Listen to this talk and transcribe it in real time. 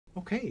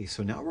Okay,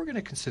 so now we're going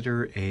to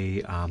consider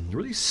a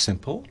really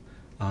simple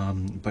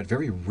but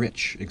very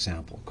rich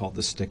example called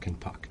the stick and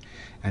puck.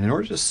 And in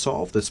order to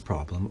solve this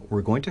problem,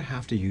 we're going to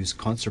have to use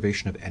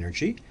conservation of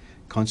energy,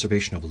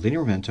 conservation of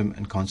linear momentum,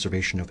 and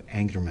conservation of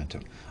angular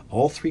momentum.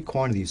 All three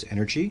quantities,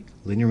 energy,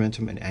 linear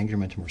momentum, and angular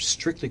momentum, are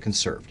strictly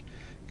conserved.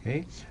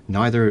 Okay?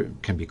 Neither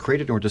can be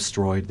created nor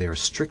destroyed. They are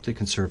strictly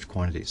conserved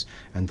quantities.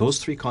 And those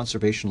three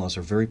conservation laws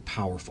are very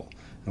powerful.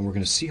 And we're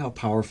going to see how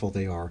powerful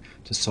they are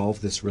to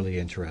solve this really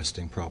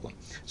interesting problem.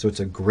 So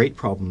it's a great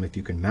problem. If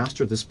you can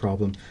master this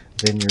problem,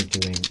 then you're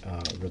doing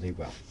really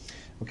well.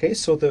 Okay,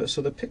 so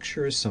the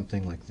picture is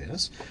something like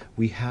this.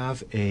 We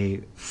have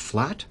a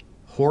flat,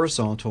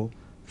 horizontal,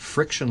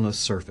 frictionless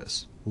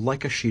surface,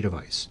 like a sheet of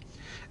ice.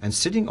 And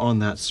sitting on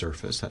that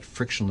surface, that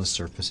frictionless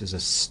surface, is a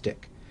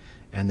stick.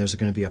 And there's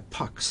going to be a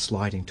puck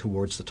sliding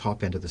towards the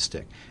top end of the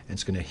stick. And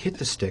it's going to hit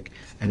the stick,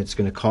 and it's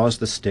going to cause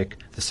the stick,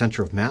 the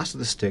center of mass of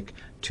the stick,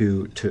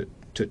 to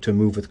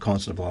move with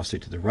constant velocity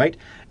to the right,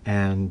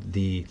 and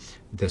the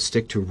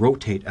stick to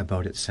rotate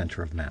about its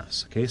center of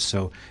mass. Okay,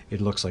 so it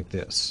looks like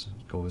this.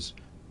 It goes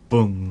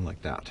boom,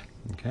 like that.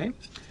 Okay?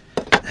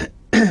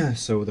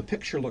 So the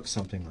picture looks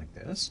something like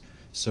this.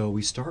 So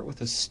we start with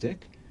a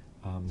stick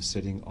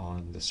sitting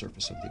on the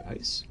surface of the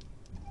ice,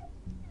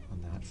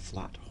 on that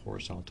flat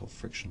horizontal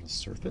frictionless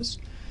surface.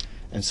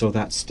 And so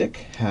that stick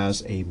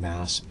has a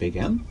mass big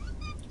M,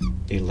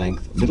 a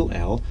length little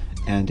l,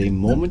 and a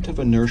moment of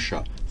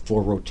inertia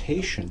for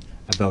rotation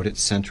about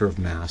its center of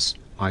mass,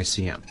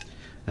 ICM.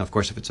 Now, of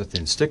course, if it's a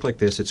thin stick like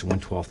this, it's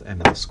 1/12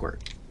 ml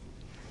squared.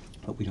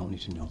 But we don't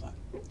need to know that.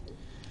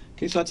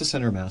 Okay, so that's the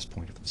center of mass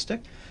point of the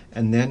stick.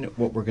 And then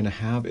what we're going to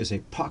have is a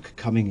puck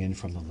coming in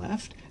from the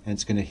left, and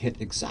it's going to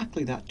hit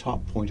exactly that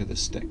top point of the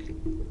stick.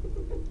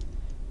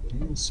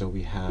 And so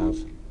we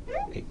have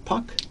a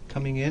puck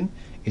coming in.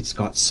 It's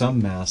got some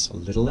mass,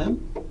 little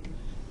m.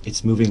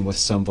 It's moving with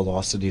some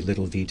velocity,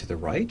 little v, to the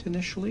right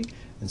initially.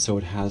 And so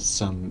it has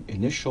some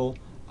initial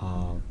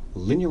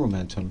linear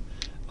momentum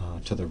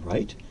to the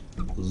right,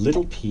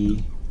 little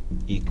p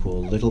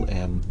equal little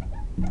m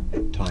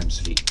times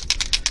v.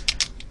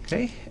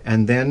 Okay,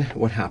 and then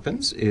what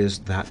happens is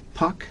that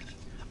puck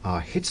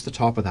hits the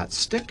top of that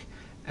stick,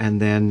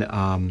 and then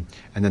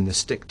the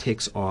stick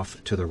takes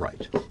off to the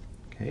right.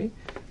 Okay,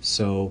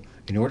 so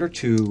in order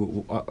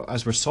to,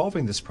 as we're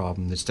solving this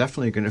problem, it's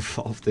definitely going to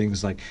involve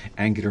things like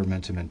angular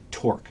momentum and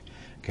torque.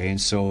 Okay,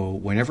 and so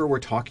whenever we're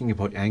talking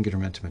about angular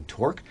momentum and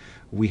torque,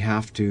 we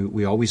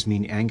always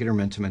mean angular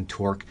momentum and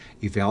torque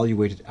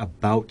evaluated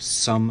about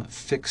some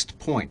fixed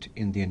point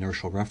in the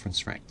inertial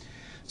reference frame.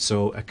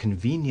 So a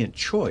convenient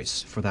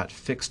choice for that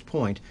fixed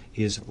point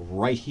is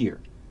right here,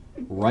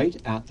 right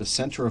at the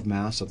center of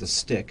mass of the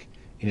stick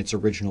in its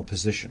original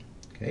position.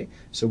 Okay,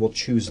 so we'll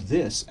choose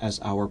this as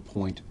our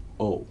point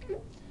O.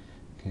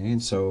 Okay,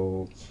 and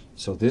so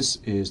this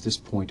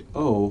point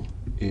O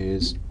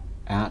is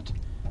at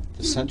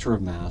the center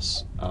of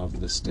mass of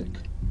the stick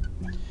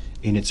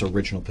in its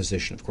original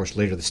position. Of course,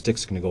 later the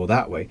stick's going to go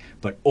that way,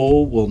 but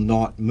O will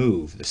not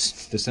move. The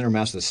center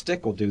mass of the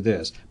stick will do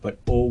this, but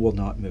O will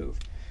not move.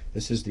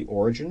 This is the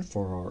origin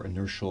for our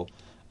inertial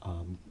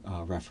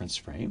reference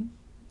frame.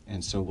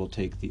 And so we'll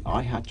take the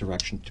I hat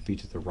direction to be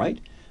to the right,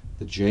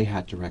 the J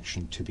hat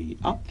direction to be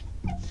up,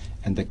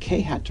 and the K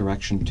hat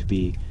direction to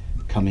be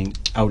coming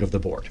out of the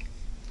board,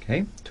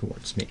 okay,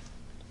 towards me.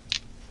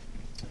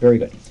 Very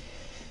good.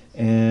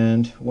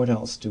 And what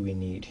else do we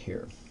need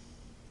here?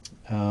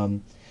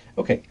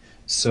 Okay,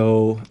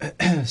 so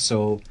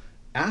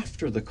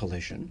after the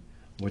collision,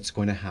 what's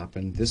going to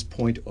happen, this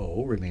point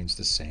O remains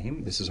the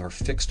same. This is our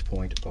fixed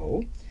point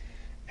O,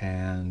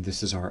 and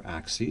this is our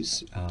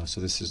axes. So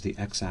this is the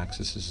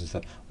x-axis, this is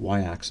the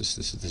y-axis,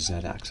 this is the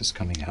z-axis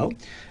coming out.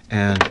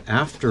 And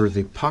after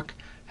the puck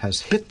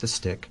has hit the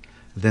stick,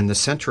 then the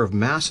center of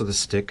mass of the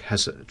stick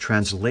has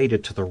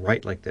translated to the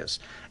right like this.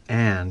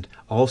 And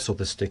also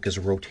the stick is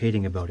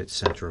rotating about its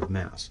center of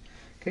mass.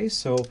 Okay,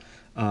 so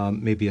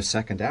maybe a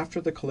second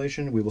after the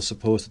collision, we will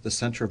suppose that the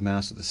center of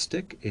mass of the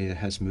stick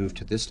has moved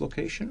to this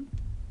location,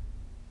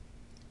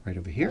 right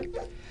over here.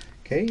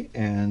 Okay,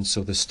 and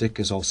so the stick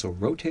is also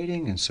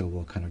rotating, and so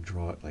we'll kind of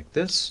draw it like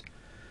this.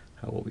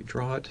 How will we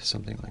draw it?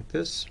 Something like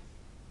this.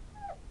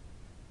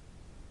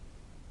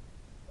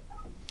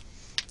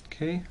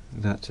 Okay,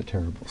 that's a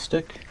terrible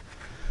stick.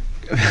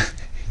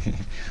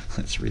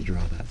 Let's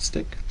redraw that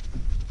stick.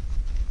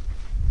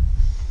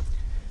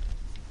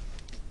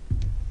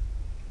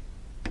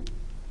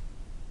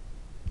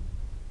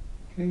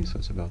 Okay, so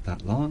it's about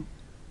that long.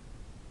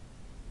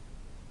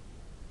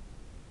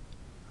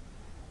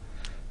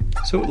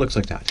 So it looks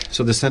like that.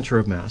 So the center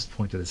of mass,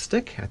 point of the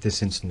stick, at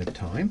this instant of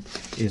time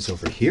is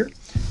over here,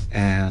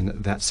 and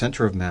that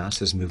center of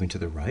mass is moving to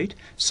the right.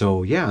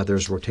 So yeah,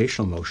 there's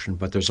rotational motion,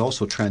 but there's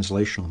also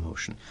translational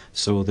motion.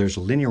 So there's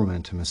linear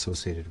momentum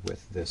associated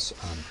with this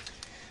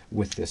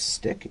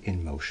stick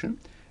in motion,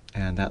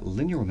 and that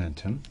linear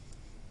momentum,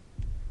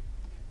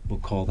 we'll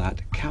call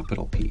that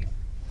capital P.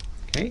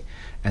 Okay,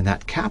 and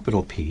that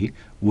capital P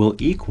will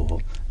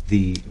equal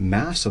the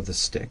mass of the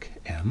stick,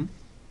 M,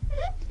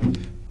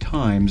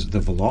 times the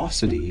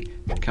velocity,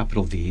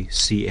 capital V,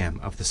 cm,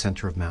 of the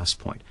center of mass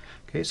point.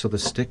 Okay, so the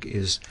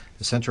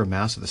center of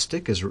mass of the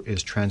stick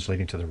is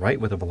translating to the right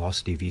with a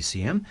velocity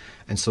vcm,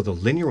 and so the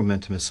linear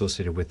momentum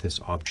associated with this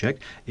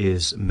object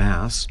is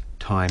mass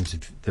times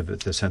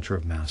the center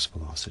of mass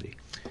velocity.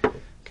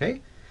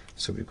 Okay,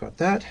 so we've got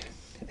that.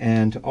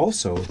 And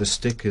also, the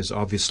stick is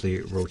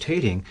obviously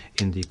rotating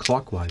in the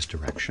clockwise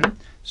direction.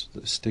 So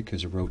the stick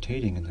is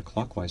rotating in the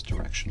clockwise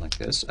direction like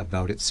this,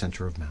 about its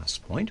center of mass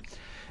point.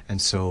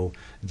 And so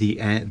the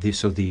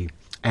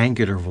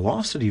angular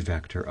velocity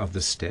vector of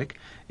the stick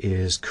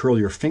is curl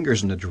your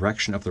fingers in the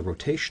direction of the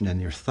rotation,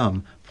 and your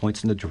thumb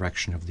points in the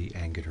direction of the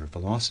angular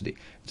velocity.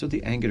 So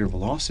the angular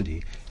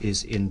velocity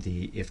is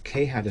if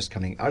k hat is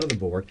coming out of the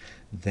board,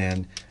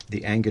 then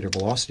the angular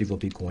velocity will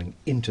be going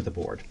into the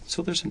board.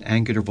 So there's an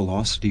angular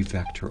velocity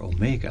vector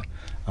omega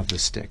of the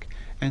stick,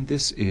 and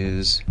this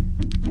is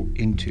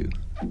into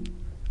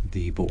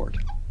the board.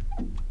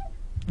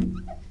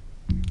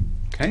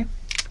 Okay,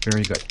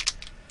 very good.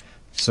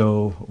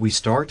 So we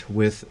start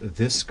with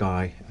this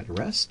guy at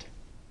rest,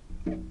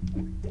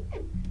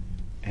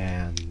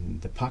 and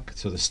the puck,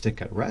 so the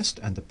stick at rest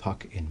and the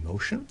puck in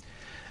motion.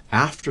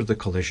 After the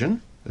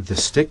collision, the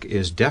stick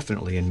is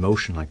definitely in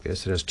motion like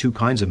this. It has two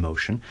kinds of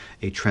motion,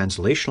 a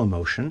translational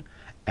motion,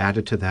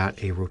 added to that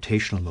a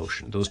rotational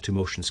motion. Those two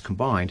motions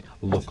combined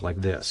look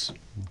like this.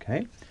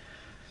 Okay.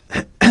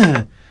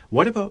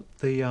 What about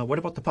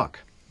the puck?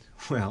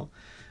 Well,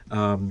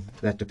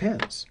 that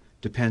depends.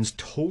 Depends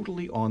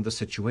totally on the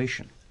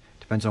situation.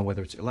 Depends on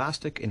whether it's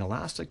elastic,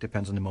 inelastic,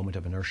 depends on the moment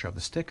of inertia of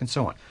the stick, and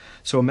so on.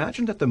 So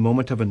imagine that the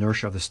moment of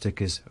inertia of the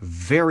stick is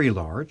very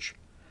large,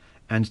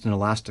 and it's an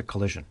elastic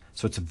collision.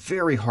 So it's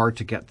very hard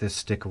to get this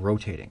stick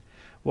rotating.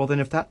 Well, then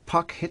if that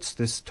puck hits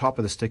this top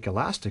of the stick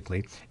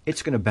elastically,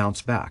 it's going to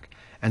bounce back.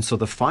 And so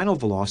the final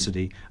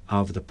velocity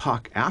of the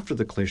puck after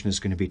the collision is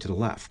going to be to the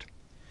left.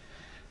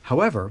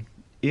 However,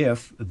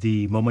 if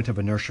the moment of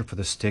inertia for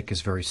the stick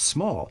is very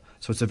small,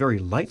 so it's a very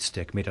light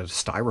stick made out of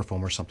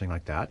styrofoam or something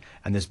like that,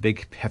 and this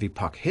big heavy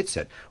puck hits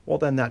it, well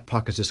then that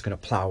puck is just going to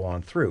plow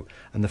on through,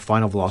 and the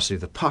final velocity of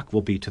the puck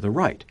will be to the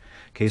right.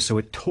 Okay, so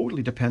it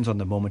totally depends on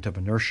the moment of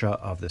inertia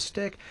of the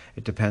stick.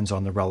 It depends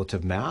on the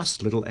relative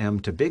mass, little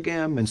m to big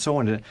M, and so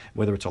on,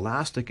 whether it's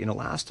elastic,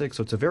 inelastic,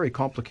 so it's a very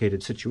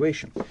complicated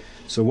situation.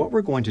 So what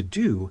we're going to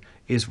do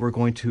is we're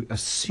going to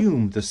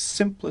assume the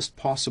simplest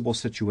possible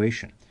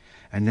situation.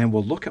 And then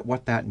we'll look at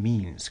what that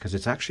means, because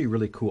it's actually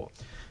really cool.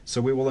 So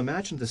we will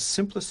imagine the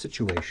simplest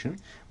situation,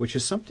 which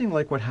is something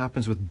like what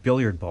happens with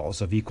billiard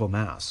balls of equal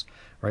mass.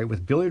 Right?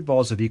 With billiard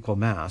balls of equal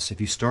mass, if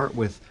you start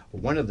with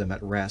one of them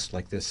at rest,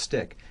 like this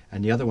stick,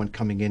 and the other one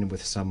coming in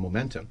with some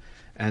momentum,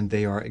 and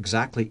they are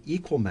exactly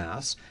equal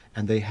mass,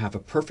 and they have a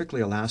perfectly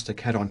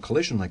elastic head-on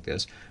collision like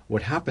this,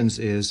 what happens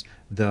is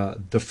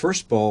the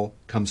first ball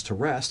comes to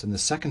rest, and the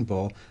second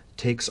ball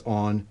takes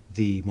on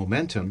the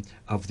momentum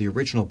of the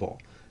original ball.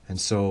 And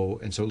so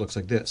it looks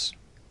like this,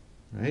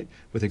 right?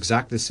 With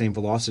exactly the same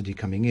velocity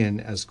coming in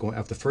as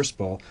of the first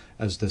ball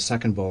as the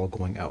second ball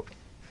going out.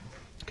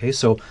 Okay,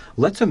 so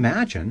let's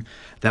imagine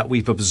that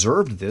we've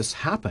observed this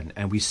happen,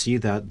 and we see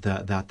that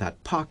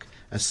that puck,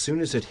 as soon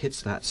as it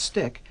hits that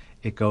stick,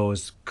 it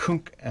goes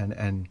kunk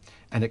and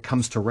it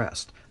comes to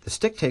rest. The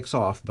stick takes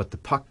off, but the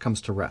puck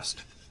comes to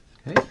rest.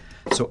 Okay,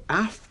 so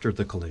after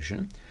the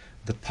collision,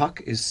 the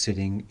puck is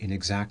sitting in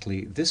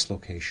exactly this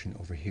location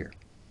over here.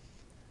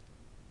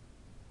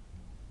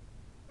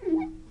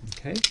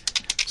 Okay,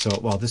 so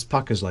well, this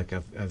puck is like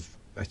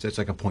it's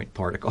like a point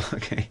particle.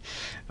 Okay,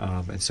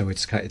 and so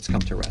it's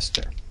come to rest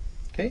there.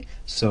 Okay,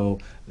 so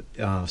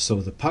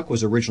the puck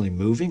was originally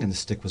moving and the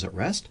stick was at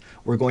rest.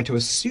 We're going to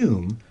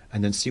assume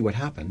and then see what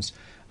happens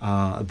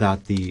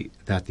that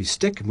the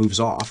stick moves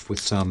off with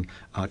some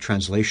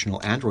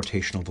translational and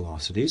rotational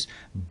velocities,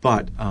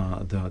 but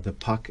the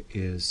puck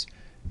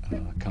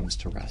comes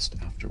to rest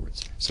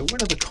afterwards. So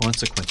what are the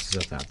consequences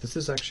of that? This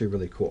is actually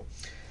really cool.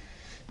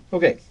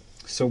 Okay.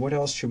 So what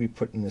else should we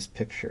put in this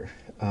picture?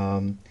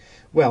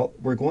 Well,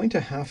 we're going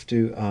to have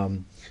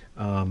to,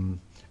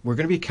 we're going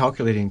to be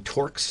calculating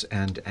torques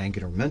and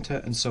angular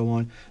momenta and so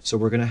on. So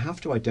we're going to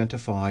have to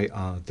identify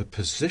the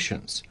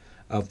positions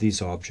of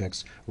these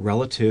objects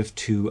relative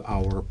to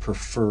our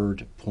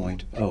preferred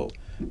point O,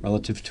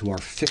 relative to our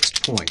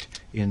fixed point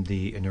in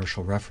the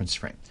inertial reference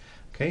frame.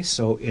 Okay,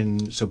 so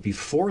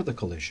before the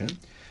collision,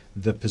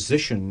 the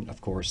position,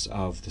 of course,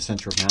 of the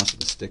center of mass of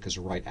the stick is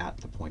right at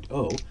the point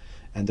O,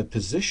 and the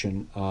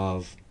position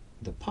of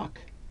the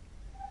puck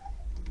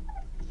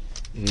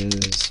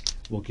is,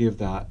 we'll give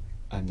that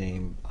a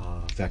name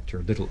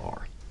vector little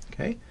r.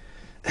 Okay,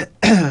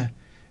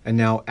 and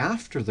now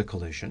after the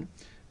collision,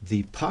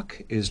 the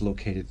puck is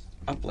located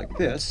up like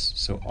this,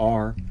 so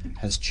r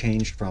has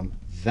changed from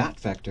that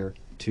vector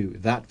to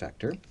that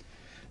vector.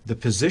 The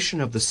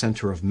position of the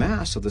center of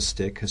mass of the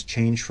stick has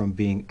changed from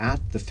being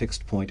at the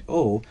fixed point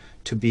O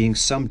to being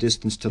some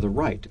distance to the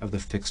right of the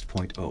fixed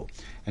point O.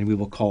 And we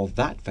will call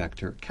that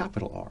vector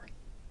capital R.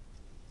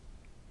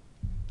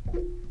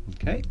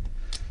 Okay,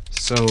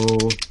 so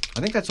I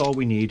think that's all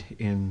we need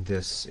in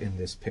this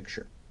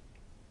picture.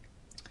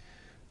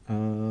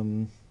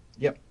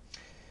 Yep.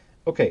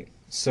 Okay,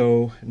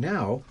 so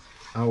now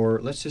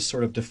let's just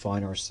sort of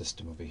define our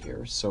system over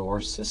here. So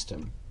our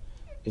system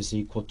is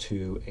equal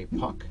to a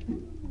puck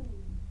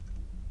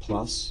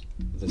plus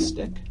the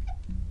stick,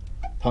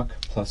 puck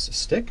plus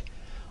stick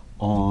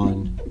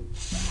on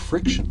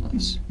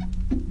frictionless.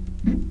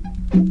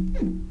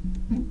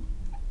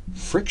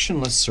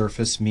 Frictionless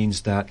surface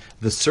means that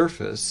the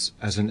surface,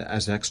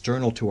 as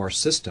external to our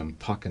system,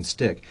 puck and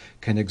stick,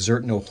 can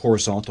exert no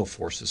horizontal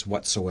forces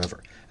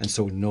whatsoever, and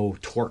so no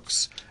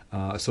torques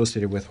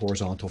associated with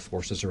horizontal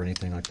forces or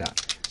anything like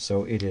that.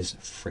 So it is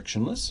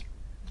frictionless.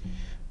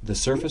 The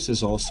surface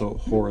is also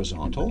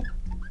horizontal.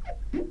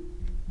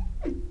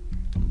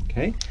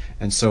 Okay,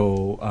 and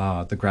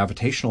so the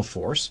gravitational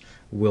force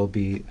will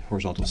be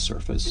horizontal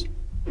surface.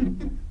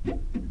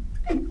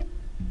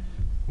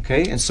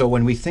 Okay, and so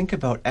when we think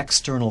about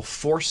external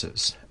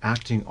forces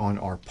acting on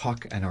our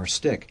puck and our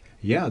stick,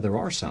 yeah, there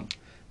are some.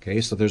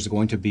 Okay, so there's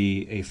going to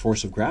be a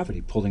force of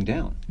gravity pulling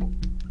down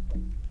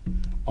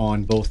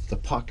on both the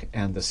puck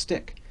and the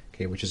stick,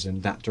 okay, which is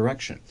in that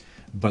direction.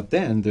 But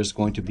then there's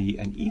going to be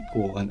an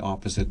equal and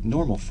opposite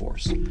normal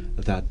force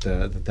that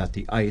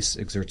the ice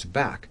exerts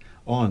back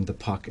on the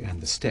puck and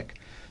the stick.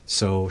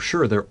 So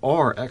sure, there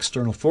are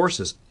external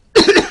forces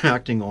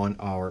acting on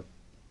our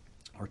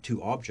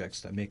two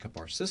objects that make up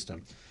our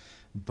system,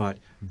 but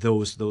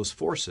those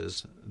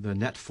forces, the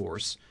net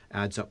force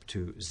adds up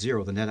to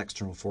zero. The net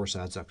external force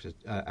adds up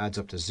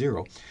to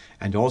zero,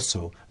 and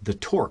also the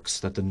torques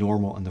that the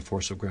normal and the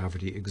force of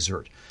gravity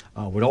exert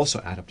would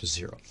also add up to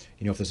zero.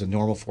 You know, if there's a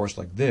normal force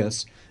like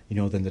this, you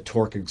know, then the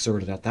torque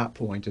exerted at that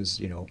point is,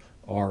 you know,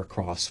 r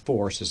cross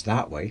force is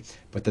that way,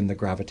 but then the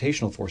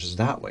gravitational force is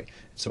that way.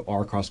 So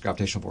r cross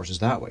gravitational force is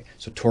that way.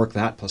 So torque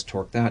that plus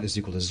torque that is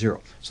equal to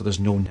zero. So there's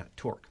no net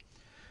torque.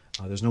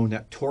 There's no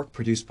net torque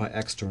produced by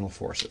external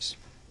forces.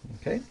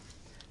 Okay,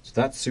 so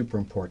that's super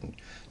important.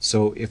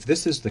 So if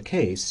this is the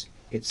case,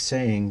 it's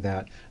saying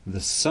that the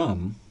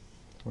sum,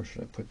 where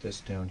should I put this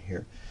down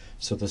here?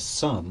 So the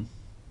sum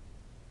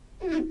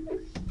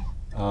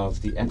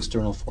of the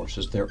external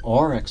forces, there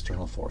are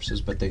external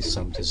forces, but they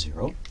sum to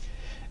zero.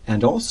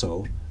 And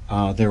also,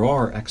 there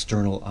are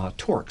external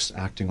torques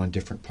acting on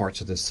different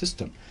parts of the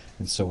system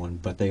and so on,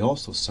 but they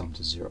also sum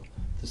to zero.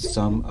 The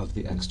sum of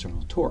the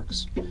external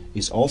torques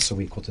is also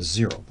equal to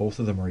zero. Both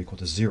of them are equal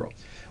to zero,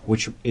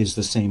 which is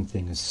the same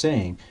thing as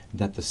saying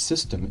that the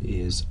system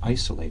is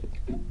isolated.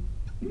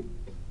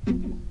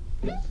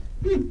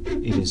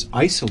 It is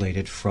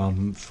isolated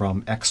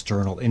from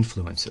external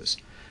influences.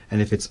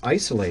 And if it's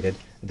isolated,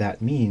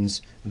 that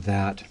means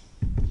that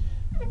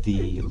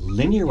the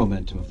linear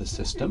momentum of the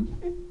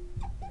system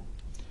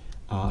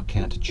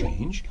can't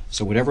change.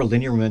 So whatever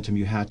linear momentum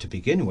you had to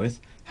begin with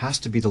has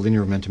to be the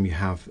linear momentum you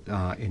have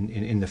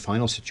in the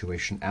final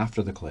situation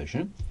after the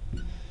collision.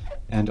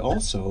 And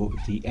also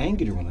the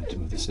angular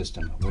momentum of the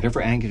system.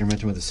 Whatever angular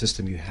momentum of the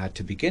system you had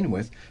to begin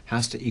with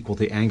has to equal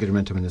the angular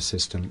momentum in the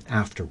system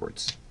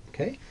afterwards.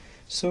 Okay,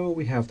 so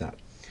we have that.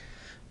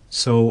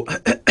 So,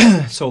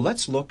 so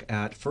let's look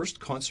at first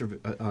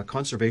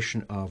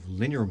conservation of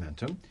linear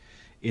momentum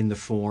in the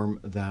form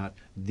that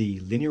the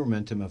linear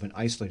momentum of an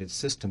isolated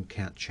system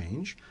can't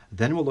change.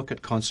 Then we'll look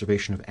at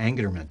conservation of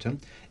angular momentum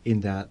in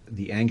that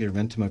the angular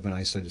momentum of an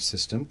isolated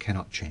system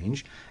cannot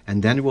change.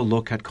 And then we'll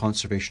look at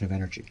conservation of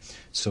energy.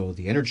 So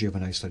the energy of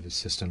an isolated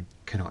system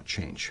cannot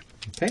change.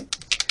 Okay?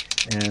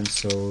 And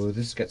so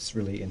this gets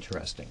really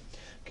interesting.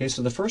 Okay,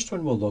 so the first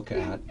one we'll look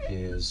at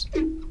is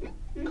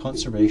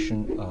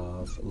conservation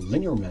of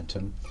linear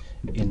momentum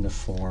in the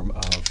form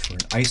of, for an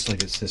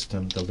isolated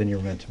system, the linear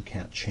momentum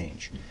can't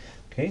change.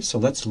 Okay, so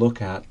let's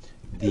look at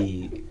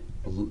the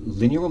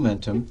linear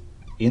momentum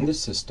in the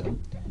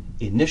system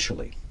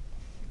initially.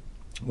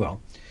 Well,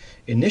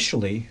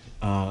 initially,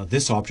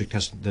 this object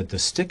has, the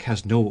stick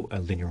has no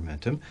linear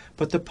momentum,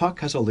 but the puck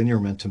has a linear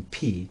momentum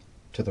p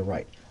to the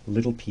right,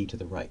 little p to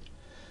the right.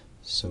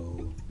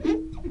 So,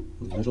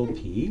 little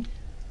p,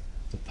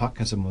 the puck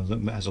has a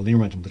linear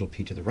momentum little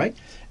p to the right,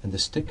 and the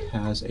stick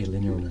has a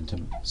linear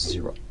momentum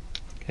 0.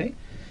 Okay,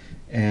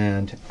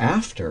 and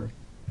after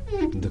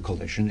the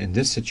collision, in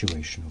this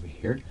situation over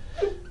here,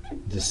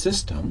 the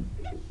system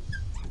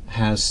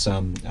has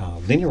some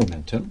linear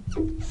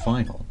momentum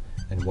final.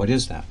 And what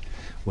is that?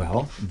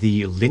 Well,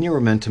 the linear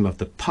momentum of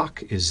the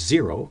puck is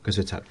 0 because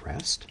it's at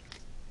rest.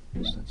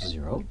 So that's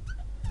 0.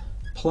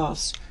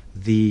 Plus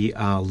the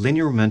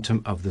linear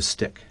momentum of the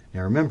stick.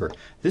 Now remember,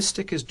 this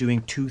stick is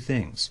doing two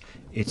things.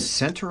 Its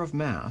center of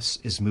mass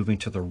is moving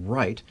to the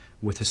right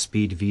with a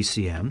speed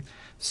VCM.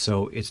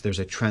 So there's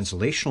a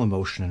translational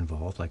motion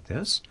involved like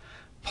this.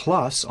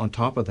 Plus, on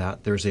top of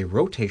that, there's a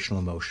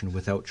rotational motion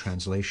without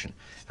translation.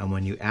 And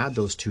when you add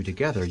those two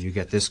together, you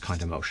get this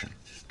kind of motion.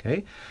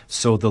 Okay?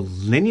 So the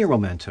linear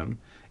momentum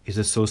is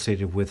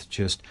associated with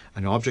just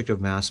an object of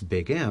mass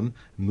big M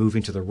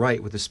moving to the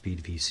right with a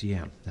speed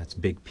VCM. That's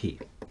big P.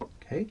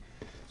 Okay?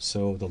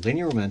 So the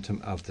linear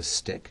momentum of the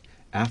stick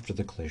after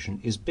the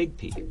collision is big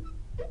P.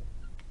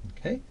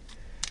 Okay?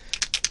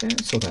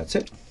 And so that's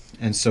it.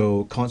 And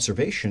so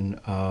conservation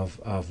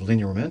of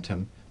linear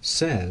momentum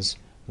says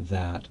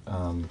that,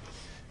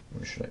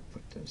 where should I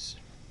put this?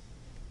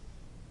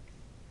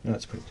 No,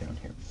 let's put it down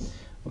here.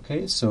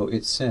 Okay, so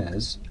it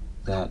says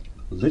that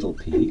little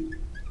p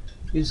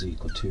is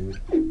equal to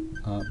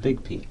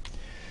big P.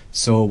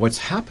 So what's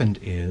happened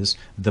is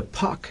the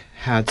puck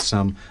had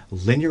some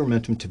linear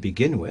momentum to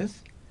begin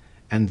with,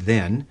 and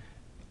then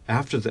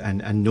after the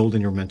and no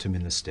linear momentum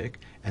in the stick,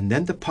 and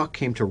then the puck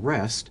came to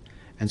rest,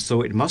 and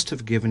so it must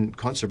have given,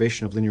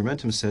 conservation of linear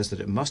momentum says that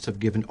it must have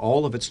given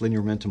all of its linear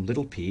momentum,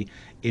 little p,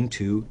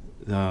 into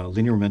the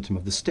linear momentum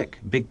of the stick,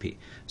 big P.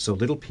 So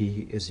little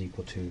p is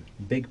equal to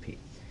big P.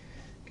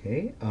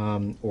 Okay,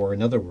 or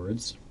in other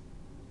words,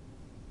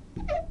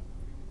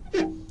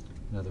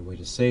 another way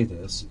to say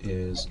this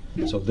is,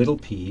 so little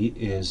p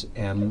is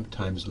m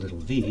times little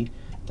v,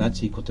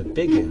 that's equal to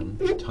big M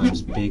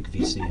times big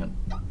VCM.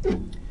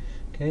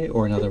 Okay,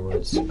 or in other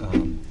words,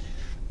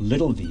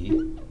 little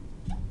v,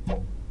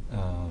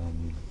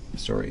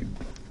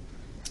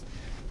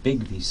 big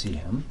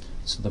VCM,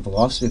 so the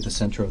velocity at the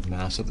center of the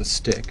mass of the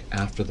stick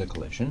after the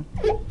collision,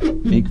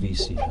 big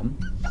VCM,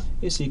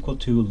 is equal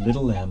to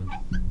little m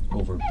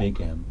over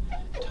big M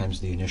times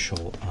the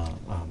initial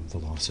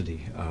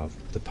velocity of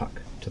the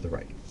puck to the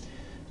right.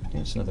 Okay,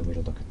 that's another way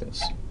to look at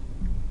this.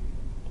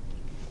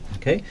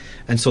 Okay,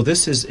 and so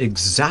this is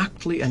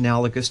exactly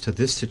analogous to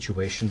this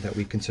situation that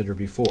we considered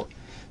before.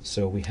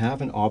 So we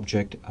have an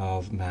object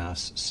of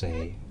mass,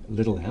 say,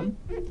 little m,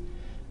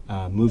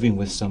 moving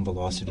with some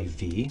velocity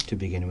v to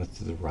begin with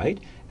to the right,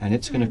 and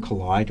it's going to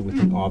collide with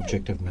an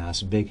object of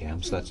mass big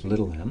M, so that's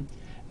little m,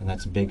 and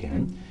that's big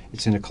M.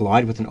 It's going to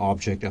collide with an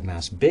object of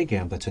mass big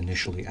M that's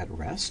initially at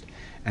rest,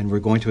 and we're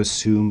going to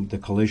assume the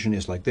collision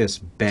is like this.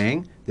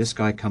 Bang, this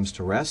guy comes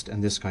to rest,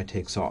 and this guy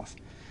takes off.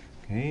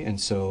 Okay, and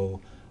so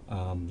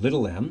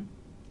little m,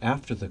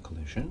 after the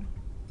collision,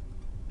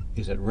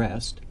 is at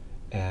rest,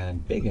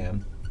 and big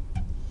M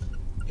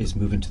is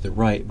moving to the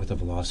right with a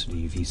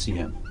velocity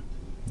VCM.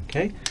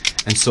 Okay,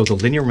 and so the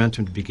linear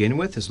momentum to begin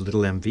with is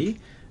little mv.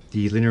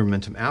 The linear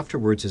momentum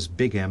afterwards is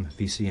big M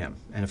VCM.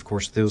 And of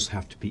course, those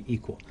have to be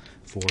equal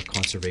for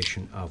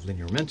conservation of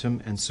linear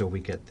momentum, and so we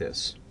get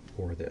this,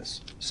 or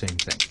this, same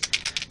thing.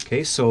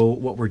 Okay, so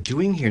what we're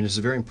doing here, and this is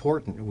very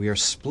important, we are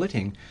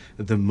splitting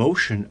the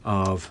motion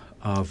of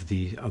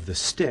the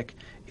stick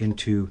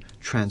into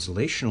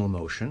translational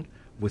motion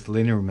with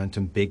linear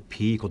momentum big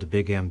P equal to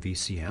big M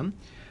VCM,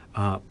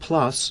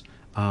 plus,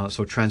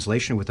 so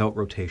translation without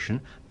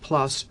rotation,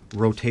 plus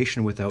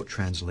rotation without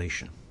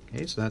translation.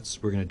 Okay, so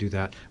we're going to do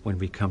that when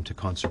we come to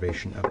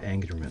conservation of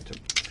angular momentum.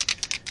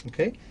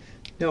 Okay,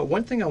 now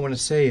one thing I want to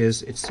say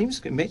is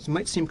it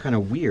might seem kind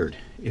of weird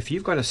if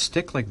you've got a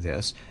stick like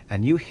this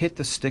and you hit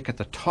the stick at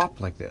the top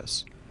like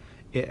this.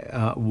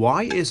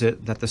 Why is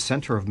it that the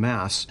center of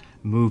mass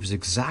moves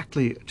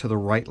exactly to the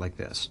right like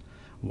this?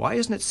 Why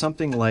isn't it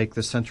something like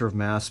the center of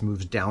mass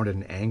moves down at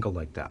an angle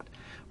like that?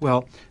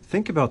 Well,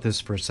 think about this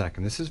for a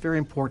second. This is very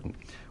important.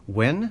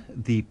 When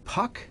the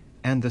puck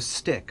and the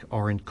stick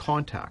are in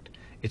contact,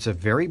 it's a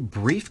very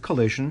brief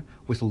collision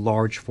with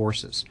large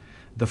forces.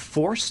 The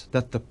force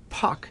that the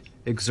puck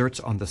exerts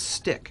on the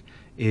stick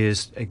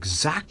is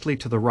exactly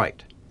to the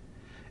right,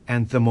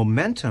 and the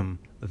momentum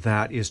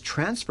that is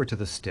transferred to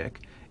the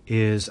stick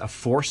is a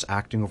force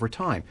acting over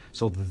time.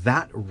 So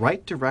that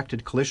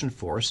right-directed collision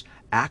force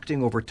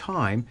acting over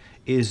time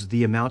is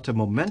the amount of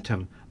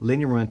momentum,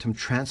 linear momentum,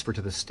 transferred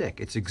to the stick.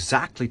 It's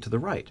exactly to the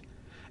right.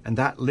 And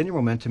that linear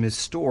momentum is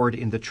stored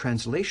in the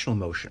translational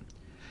motion.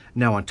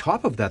 Now on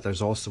top of that,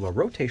 there's also a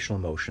rotational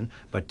motion,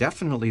 but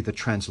definitely the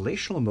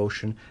translational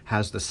motion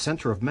has the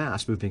center of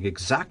mass moving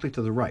exactly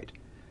to the right.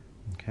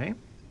 Okay?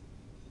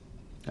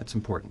 That's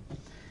important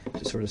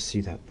to sort of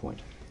see that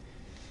point.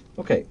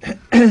 Okay,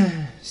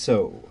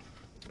 so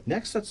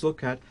next let's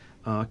look at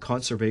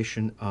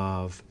conservation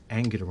of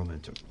angular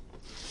momentum.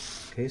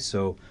 Okay,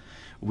 so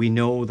we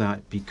know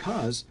that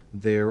because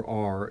there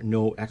are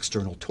no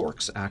external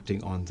torques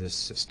acting on this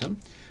system,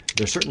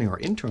 there certainly are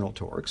internal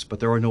torques, but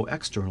there are no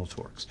external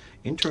torques.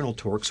 Internal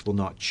torques will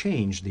not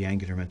change the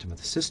angular momentum of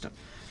the system.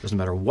 Doesn't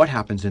matter what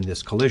happens in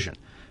this collision.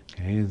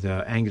 Okay,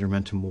 the angular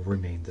momentum will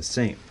remain the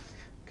same.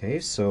 Okay,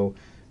 so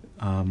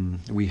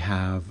we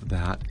have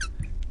that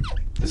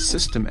the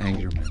system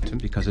angular momentum,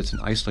 because it's an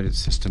isolated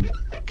system,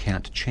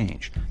 can't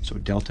change. So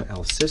delta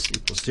L sys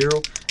equals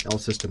 0, L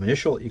system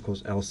initial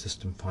equals L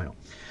system final.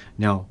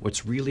 Now,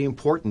 what's really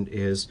important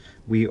is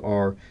we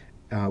are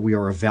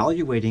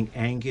evaluating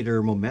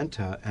angular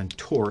momenta and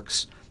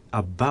torques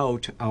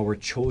about our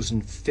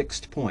chosen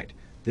fixed point.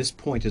 This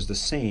point is the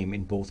same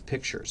in both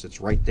pictures.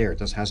 It's right there. It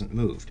just hasn't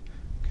moved.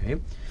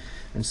 Okay,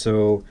 and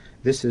so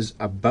this is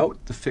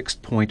about the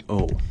fixed point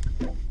O.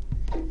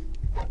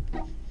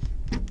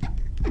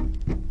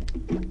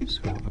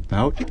 So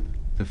about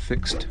the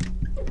fixed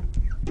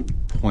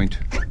point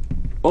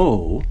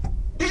O,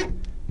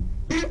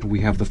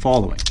 we have the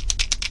following.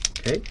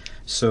 Okay,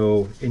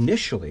 so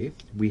initially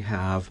we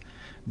have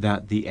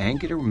that the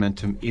angular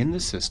momentum in the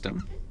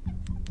system,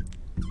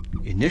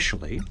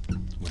 initially,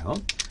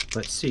 well,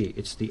 let's see,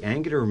 it's the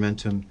angular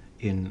momentum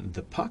in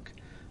the puck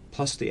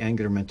plus the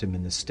angular momentum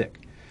in the stick.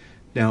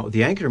 Now,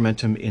 the angular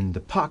momentum in the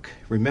puck,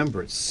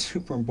 remember, it's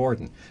super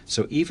important.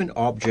 So even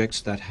objects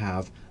that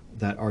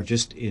are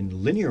just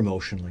in linear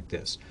motion like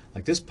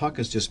this puck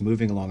is just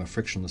moving along a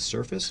frictionless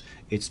surface.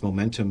 Its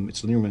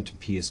linear momentum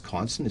p is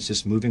constant. It's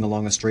just moving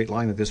along a straight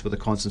line like this with a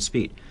constant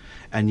speed.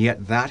 And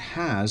yet that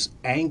has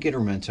angular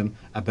momentum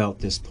about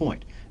this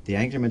point. The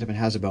angular momentum it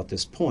has about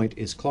this point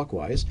is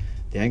clockwise.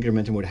 The angular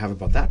momentum it would have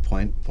about that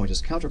point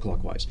is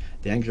counterclockwise.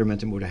 The angular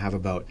momentum it would have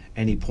about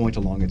any point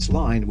along its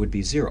line would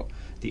be 0.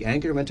 The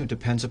angular momentum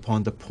depends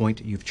upon the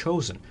point you've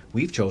chosen.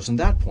 We've chosen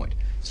that point.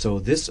 So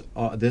this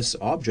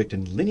object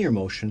in linear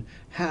motion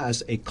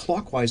has a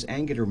clockwise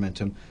angular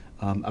momentum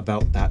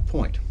about that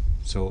point.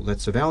 So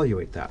let's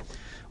evaluate that.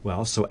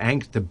 Well, so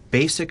the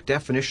basic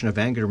definition of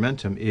angular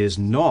momentum is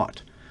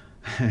not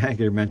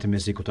angular momentum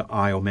is equal to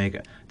I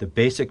omega. The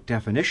basic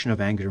definition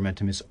of angular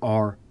momentum is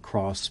r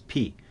cross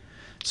p.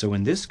 So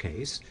in this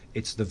case,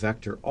 it's the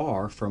vector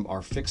r from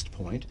our fixed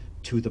point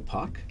to the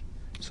puck.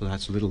 So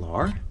that's little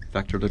r,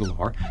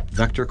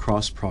 vector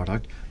cross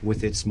product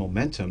with its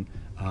momentum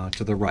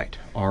to the right,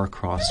 r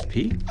cross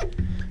p.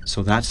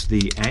 So that's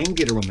the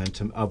angular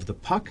momentum of the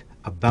puck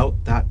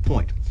about that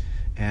point.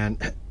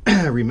 And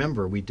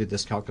remember, we did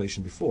this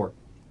calculation before.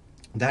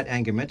 That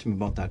angular momentum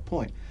about that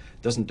point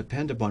doesn't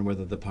depend upon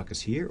whether the puck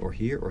is here or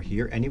here or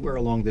here. Anywhere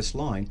along this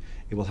line,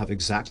 it will have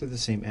exactly the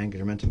same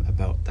angular momentum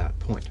about that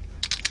point.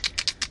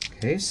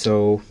 Okay,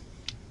 so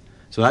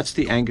that's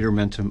the angular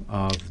momentum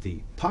of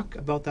the puck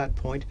about that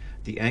point.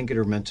 The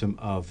angular momentum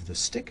of the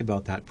stick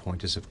about that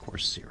point is, of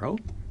course, 0.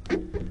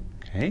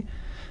 Okay,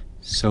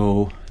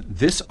 so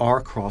this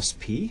r cross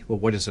p, well,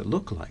 what does it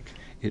look like?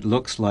 It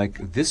looks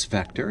like this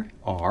vector,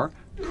 r,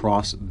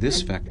 cross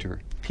this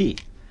vector, p.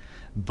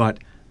 But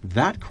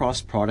that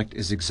cross product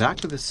is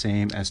exactly the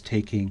same as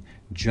taking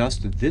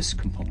just this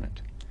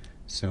component.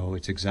 So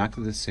it's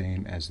exactly the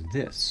same as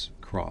this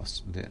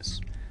cross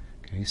this.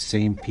 Okay,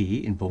 same p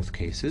in both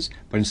cases,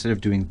 but instead of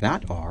doing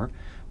that r,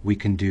 we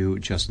can do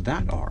just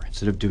that r.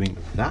 Instead of doing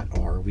that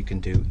r, we can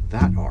do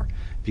that r,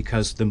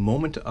 because the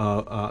moment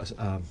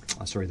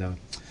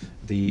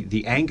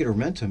the angular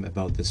momentum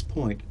about this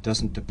point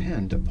doesn't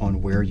depend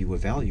upon where you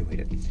evaluate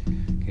it.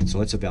 Okay, so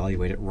let's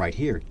evaluate it right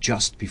here,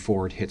 just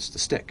before it hits the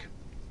stick.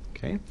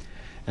 Okay,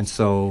 and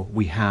so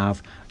we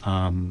have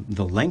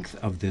the length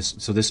of this.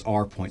 So this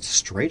r points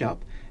straight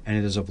up, and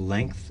it is of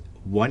length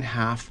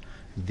 1/2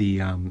 the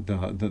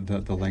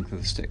length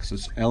of the stick. So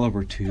it's L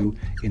over 2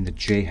 in the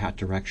j hat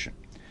direction.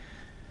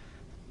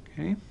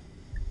 Okay,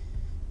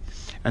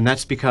 and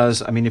that's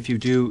because, I mean, if you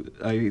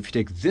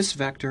take this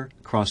vector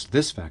across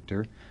this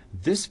vector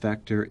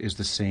is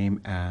the same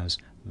as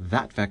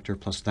that vector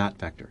plus that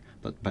vector,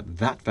 but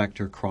that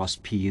vector cross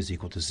p is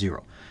equal to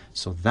 0.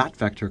 So that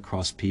vector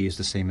cross p is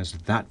the same as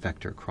that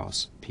vector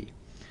cross p.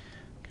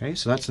 Okay,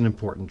 so that's an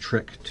important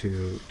trick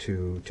to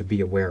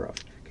be aware of.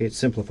 Okay, it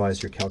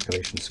simplifies your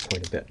calculations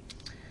quite a bit.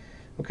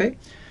 Okay,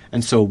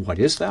 and so what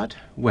is that?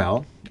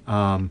 Well,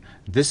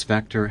 this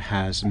vector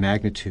has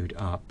magnitude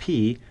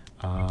p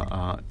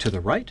to the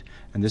right,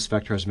 and this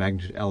vector has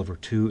magnitude L over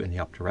 2 in the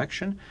up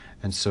direction.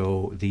 And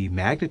so the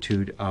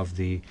magnitude of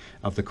the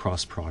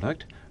cross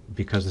product,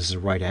 because this is a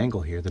right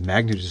angle here, the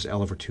magnitude is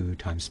L over 2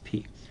 times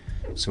p.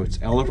 So it's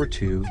L over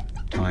 2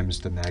 times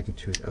the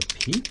magnitude of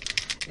p.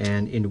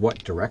 And in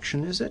what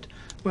direction is it?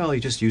 Well,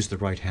 you just use the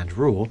right-hand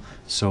rule.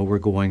 So we're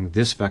going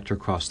this vector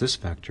cross this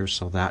vector,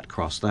 so that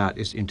cross that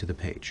is into the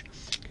page.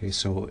 Okay,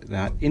 so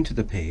that into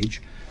the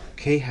page,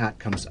 k hat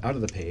comes out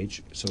of the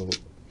page, so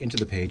into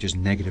the page is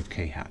negative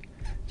k hat.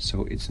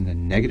 So it's in the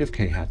negative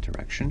k hat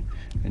direction,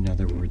 in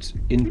other words,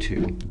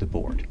 into the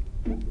board.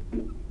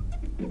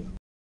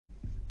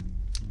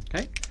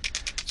 Okay,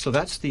 so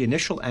that's the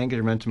initial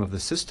angular momentum of the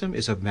system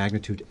is of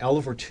magnitude L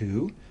over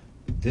 2,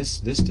 this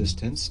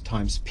distance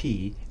times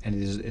p, and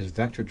it is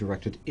vector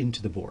directed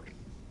into the board.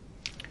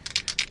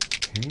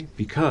 Okay,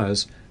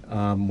 because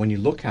when you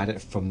look at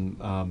it from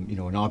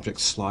an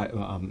object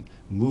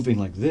moving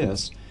like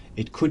this,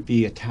 it could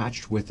be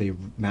attached with a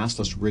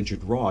massless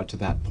rigid rod to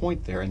that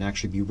point there and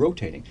actually be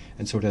rotating,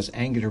 and so it has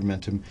angular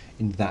momentum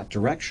in that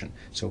direction.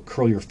 So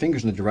curl your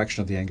fingers in the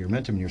direction of the angular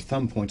momentum, and your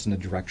thumb points in the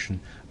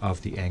direction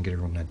of the angular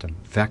momentum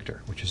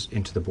vector, which is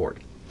into the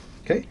board.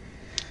 Okay,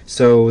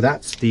 so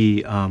that's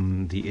the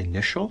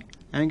initial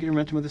angular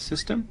momentum of the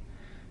system,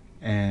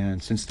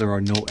 and since there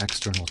are no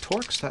external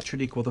torques, that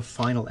should equal the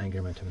final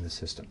angular momentum in the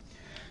system.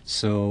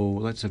 So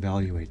let's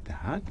evaluate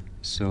that.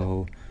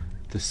 So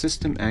the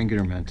system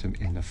angular momentum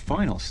in the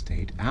final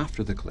state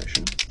after the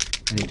collision,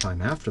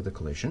 anytime after the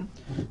collision,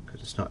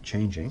 because it's not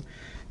changing,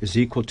 is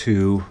equal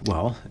to,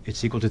 well,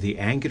 it's equal to the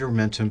angular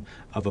momentum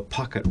of a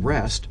puck at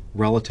rest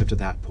relative to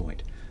that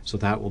point. So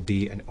that will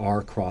be an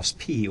r cross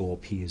p, or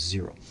p is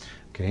 0.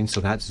 Okay, and so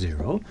that's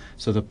 0.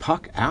 So the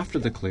puck after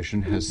the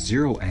collision has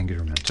 0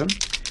 angular momentum.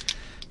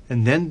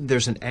 And then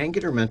there's an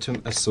angular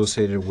momentum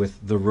associated with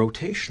the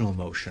rotational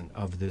motion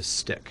of this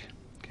stick.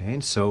 Okay,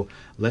 and so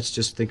let's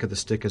just think of the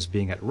stick as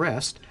being at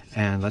rest,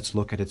 and let's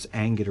look at its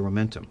angular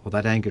momentum. Well,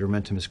 that angular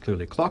momentum is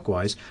clearly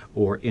clockwise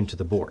or into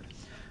the board.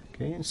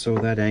 Okay, and so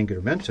that angular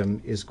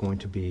momentum is going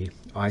to be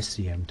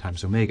ICM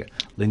times omega.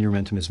 Linear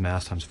momentum is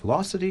mass times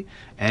velocity.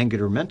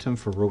 Angular momentum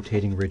for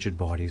rotating rigid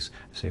bodies,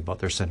 say about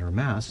their center of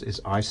mass,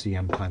 is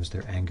ICM times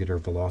their angular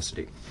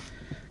velocity.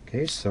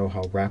 Okay, so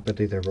how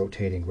rapidly they're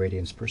rotating,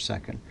 radians per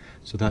second.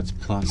 So that's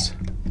plus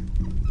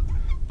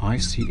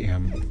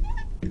ICM.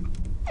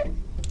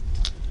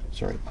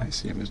 Sorry,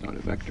 ICM is not a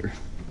vector.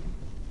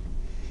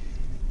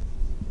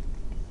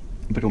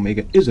 But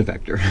omega is a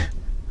vector.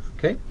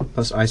 Okay,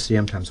 plus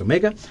ICM times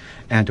omega.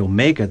 And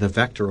omega, the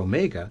vector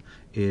omega,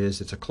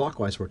 it's a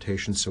clockwise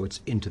rotation, so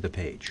it's into the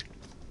page.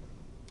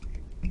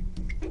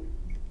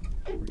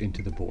 Or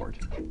into the board.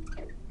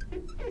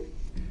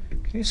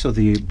 Okay, so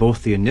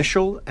both the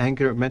initial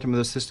angular momentum of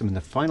the system and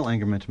the final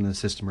angular momentum of the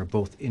system are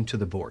both into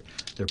the board.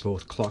 They're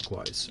both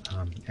clockwise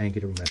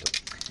angular momentum.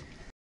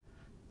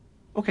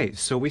 Okay,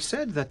 so we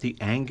said that the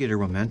angular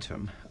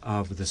momentum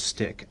of the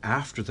stick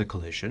after the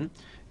collision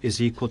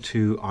is equal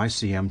to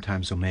ICM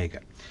times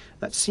omega.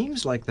 That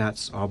seems like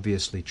that's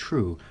obviously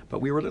true, but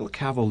we were a little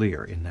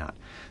cavalier in that.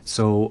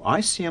 So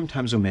ICM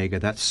times omega,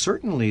 that's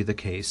certainly the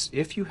case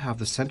if you have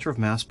the center of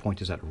mass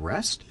point is at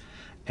rest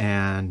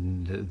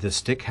and the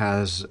stick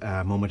has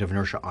a moment of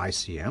inertia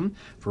ICM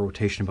for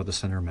rotation about the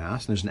center of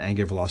mass, and there's an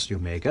angular velocity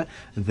omega,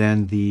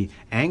 then the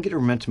angular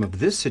momentum of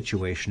this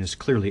situation is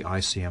clearly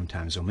ICM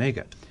times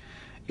omega.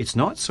 It's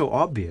not so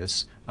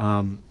obvious,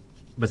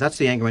 but that's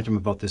the angular momentum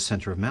about this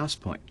center of mass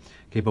point.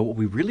 Okay, but what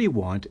we really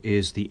want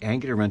is the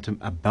angular momentum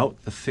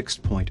about the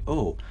fixed point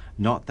O,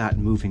 not that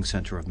moving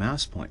center of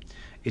mass point.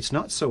 It's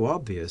not so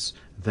obvious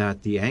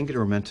that the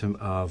angular momentum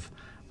of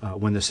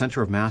when the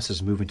center of mass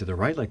is moving to the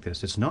right like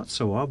this, it's not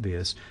so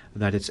obvious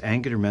that its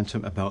angular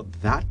momentum about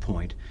that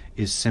point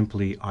is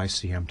simply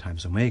ICM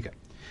times omega.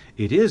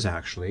 It is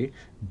actually,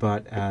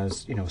 but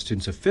as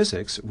students of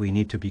physics, we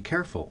need to be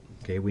careful.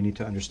 Okay, we need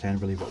to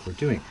understand really what we're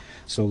doing.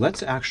 So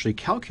let's actually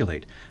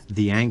calculate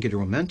the angular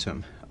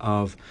momentum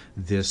of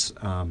this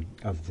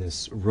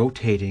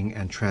rotating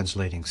and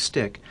translating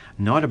stick,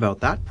 not about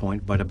that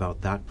point, but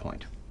about that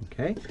point.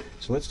 Okay,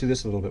 so let's do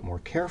this a little bit more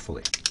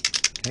carefully.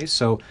 Okay,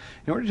 so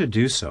in order to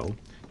do so,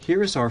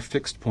 here is our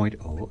fixed point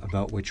O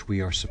about which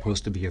we are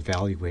supposed to be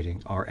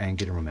evaluating our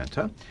angular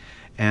momenta.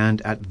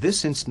 And at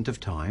this instant of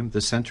time,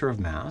 the center of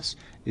mass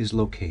is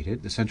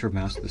located, the center of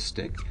mass of the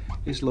stick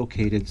is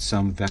located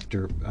some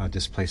vector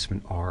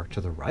displacement r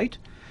to the right.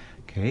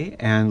 Okay,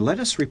 and let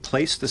us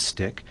replace the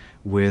stick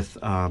with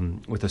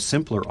a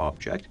simpler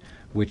object,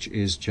 which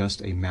is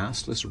just a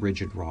massless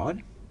rigid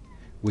rod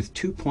with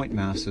 2 point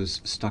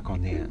masses stuck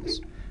on the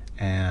ends.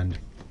 And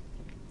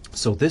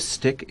so this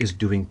stick is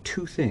doing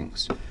two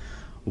things.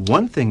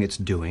 One thing it's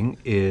doing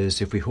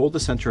is, if we hold the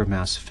center of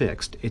mass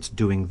fixed, it's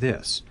doing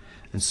this.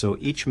 And so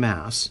each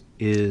mass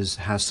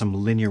has some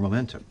linear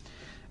momentum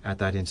at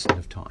that instant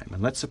of time.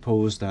 And let's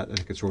suppose that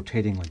it's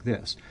rotating like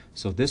this.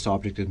 So this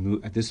object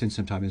at this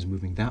instant of time is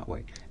moving that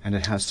way. And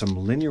it has some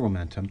linear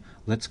momentum.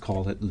 Let's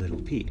call it little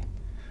p.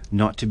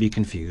 Not to be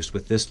confused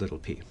with this little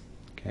p.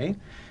 Okay?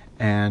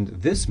 And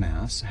this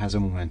mass has a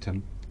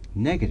momentum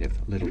negative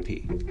little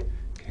p.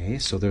 Okay,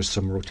 so there's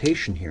some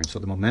rotation here, and so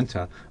the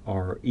momenta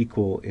are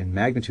equal in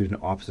magnitude and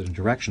opposite in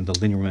direction, the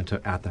linear momenta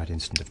at that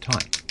instant of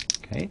time.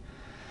 Okay?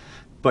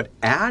 But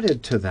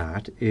added to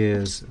that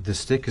is the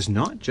stick is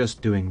not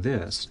just doing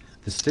this,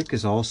 the stick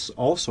is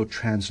also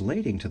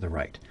translating to the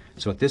right.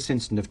 So at this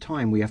instant of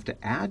time, we have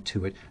to add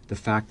to it the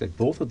fact that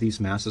both of these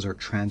masses are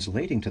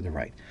translating to the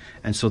right.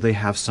 And so they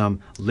have some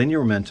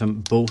linear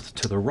momentum both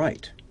to the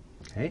right.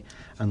 Okay?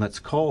 And let's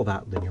call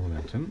that linear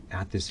momentum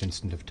at this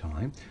instant of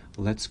time,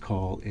 let's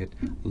call it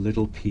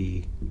little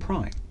p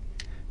prime,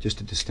 just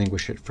to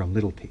distinguish it from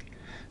little p.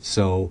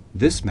 So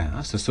this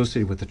mass,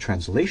 associated with the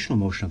translational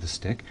motion of the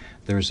stick,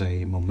 there's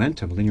a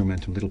momentum, linear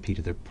momentum little p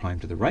to the prime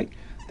to the right.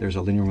 There's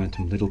a linear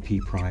momentum little p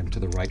prime to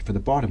the right for the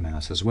bottom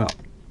mass as well.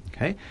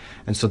 Okay?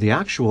 And so the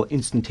actual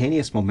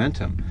instantaneous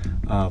momentum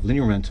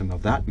linear momentum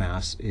of that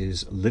mass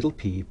is little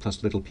p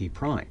plus little p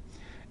prime.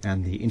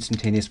 And the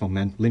instantaneous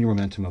linear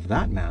momentum of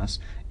that mass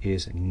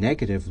is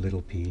negative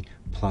little p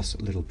plus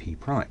little p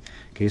prime.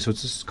 Okay, so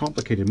it's this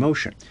complicated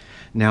motion.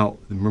 Now,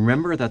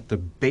 remember that the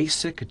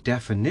basic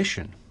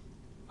definition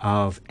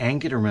of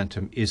angular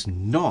momentum is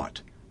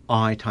not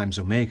I times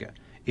omega.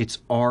 It's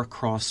r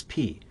cross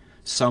p,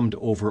 summed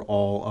over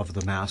all of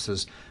the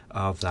masses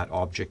of that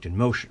object in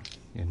motion,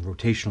 in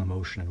rotational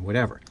motion and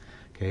whatever.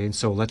 Okay, and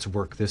so let's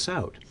work this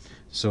out.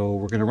 So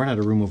we're going to run out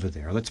of room over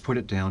there. Let's put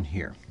it down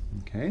here.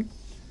 Okay.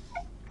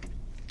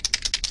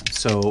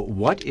 So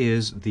what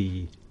is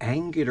the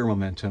angular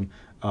momentum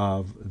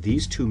of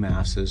these two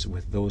masses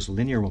with those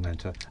linear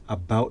momenta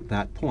about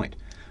that point?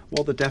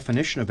 Well, the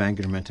definition of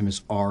angular momentum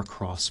is r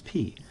cross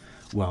p.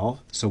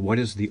 Well, so what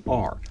is the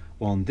r?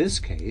 Well, in this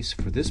case,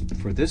 for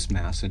this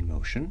mass in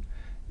motion,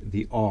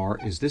 the r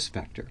is this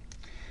vector.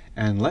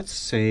 And let's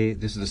say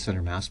this is the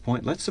center mass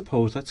point. Let's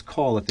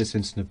call at this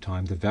instant of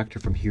time the vector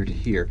from here to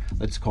here,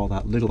 let's call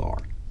that little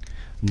r,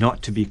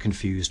 not to be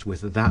confused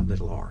with that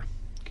little r.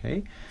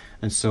 Okay?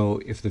 And so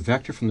if the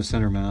vector from the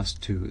center mass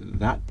to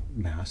that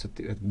mass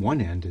at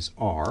one end is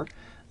r,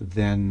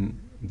 then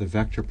the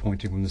vector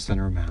pointing from the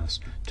center of mass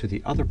to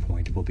the other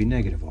point will be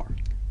negative r.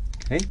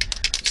 Okay?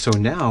 So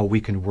now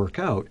we can work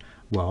out,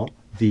 well,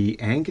 the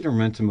angular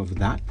momentum of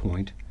that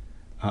point,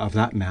 of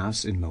that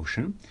mass in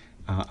motion,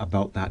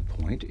 about that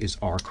point is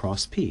r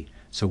cross p.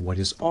 So what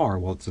is r?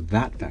 Well, it's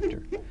that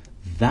vector.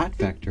 That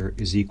vector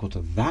is equal to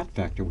that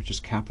vector, which is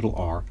capital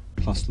R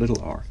plus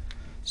little r.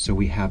 So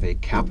we have a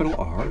capital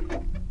R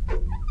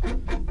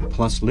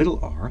plus little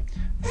r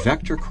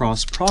vector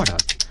cross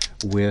product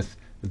with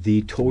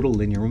the total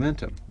linear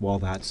momentum. Well,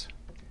 that's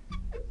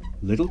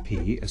little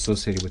p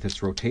associated with its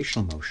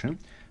rotational motion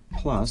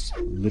plus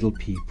little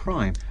p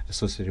prime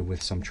associated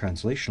with some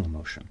translational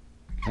motion.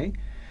 Okay?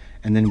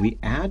 And then we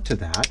add to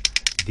that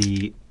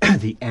the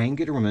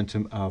angular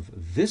momentum of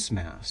this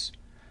mass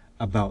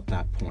about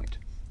that point.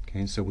 Okay,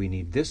 and so we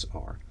need this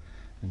r.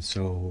 And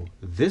so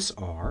this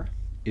r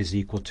is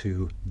equal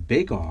to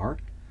big R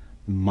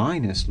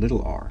minus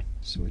little r.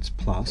 So it's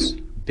plus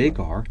big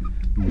R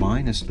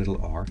minus little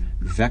r,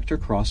 vector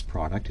cross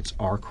product, it's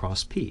r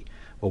cross p.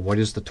 Well, what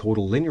is the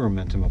total linear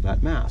momentum of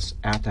that mass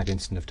at that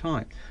instant of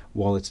time?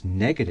 Well, it's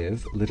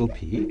negative little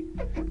p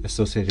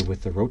associated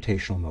with the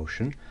rotational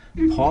motion,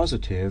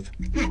 positive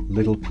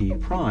little p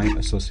prime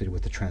associated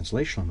with the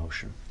translational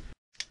motion.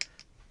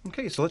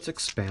 Okay, so let's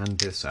expand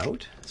this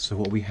out. So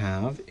what we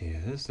have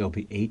is there'll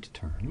be 8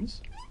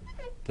 terms.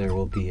 There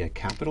will be a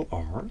capital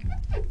R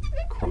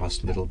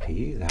cross little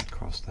p, that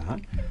cross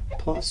that,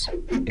 plus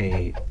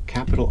a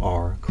capital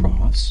R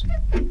cross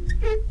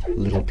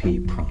little p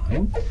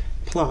prime,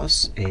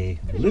 plus a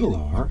little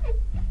r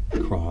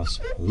cross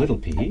little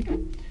p,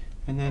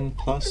 and then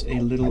plus a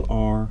little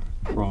r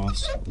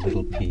cross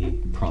little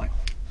p prime.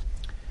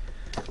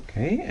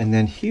 Okay, and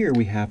then here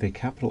we have a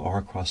capital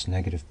R cross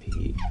negative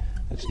p.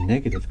 That's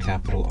negative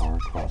capital R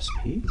cross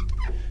p.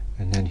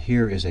 And then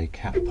here is a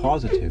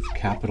positive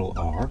capital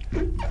R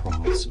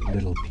cross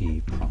little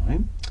p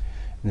prime.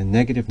 And then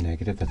negative,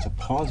 negative, that's a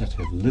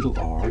positive little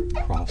r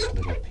cross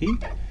little p.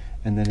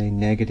 And then a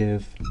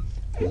negative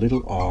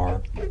little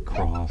r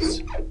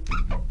cross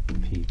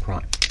p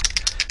prime.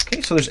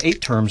 Okay, so there's 8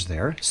 terms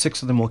there.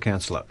 6 of them will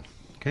cancel out.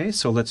 Okay,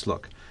 so let's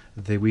look.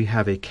 We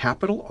have a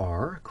capital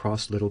R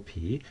cross little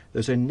p.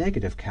 There's a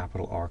negative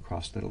capital R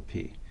cross little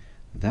p.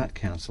 That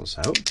cancels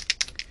out.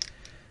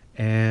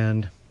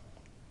 And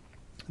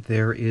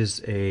there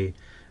is a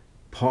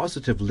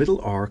positive little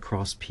r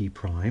cross p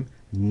prime,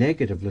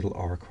 negative little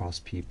r cross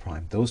p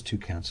prime. Those two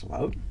cancel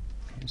out.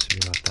 Okay, so you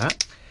got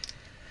that.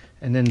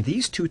 And then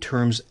these 2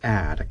 terms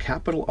add a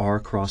capital R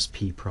cross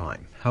p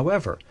prime.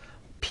 However,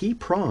 p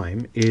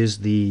prime is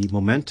the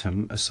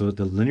momentum, so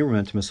the linear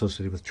momentum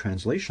associated with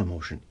translational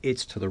motion.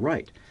 It's to the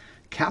right.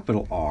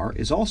 Capital R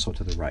is also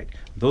to the right.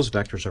 Those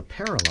vectors are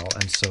parallel,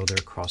 and so their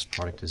cross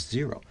product is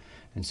 0.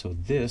 And so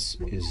this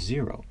is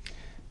 0.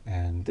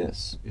 And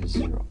this is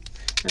 0.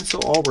 And so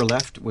all we're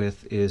left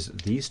with is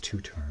these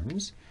 2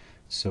 terms.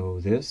 So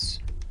this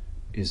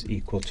is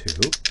equal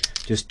to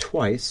just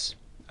twice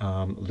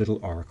little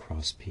r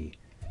cross p.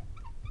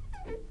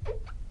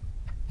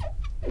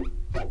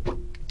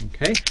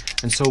 Okay,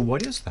 and so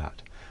what is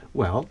that?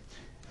 Well,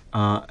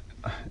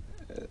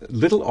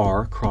 little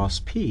r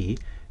cross p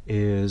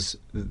is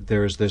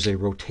there's a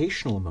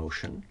rotational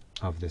motion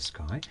of this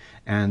guy,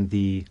 and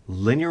the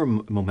linear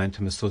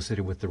momentum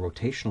associated with the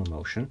rotational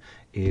motion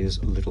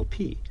is little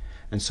p.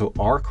 And so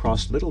r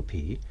cross little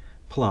p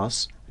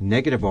plus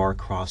negative r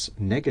cross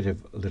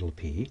negative little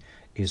p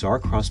is r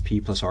cross p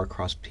plus r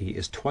cross p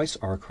is twice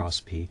r cross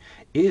p,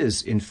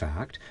 is in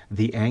fact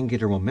the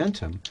angular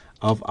momentum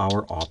of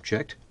our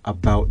object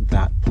about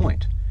that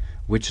point,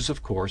 which is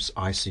of course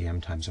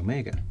ICM times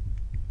omega.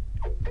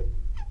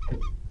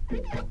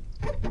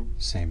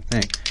 Same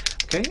thing.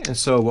 Okay, and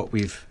so what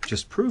we've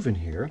just proven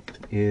here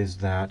is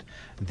that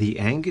the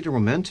angular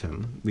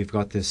momentum, we've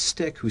got this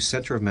stick whose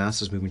center of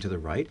mass is moving to the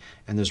right,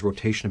 and there's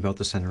rotation about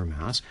the center of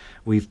mass.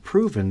 We've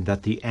proven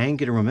that the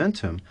angular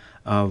momentum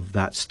of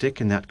that stick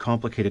in that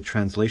complicated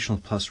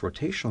translational plus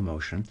rotational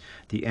motion,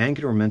 the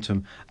angular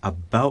momentum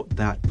about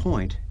that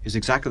point is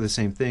exactly the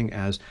same thing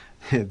as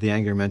the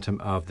angular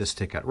momentum of the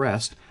stick at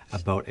rest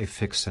about a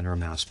fixed center of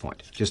mass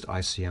point, just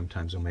ICM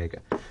times omega.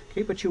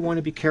 Okay, but you want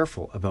to be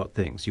careful about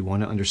things. You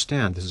want to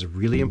understand this is a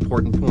really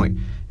important point.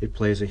 It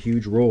plays a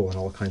huge role in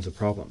all kinds of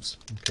problems.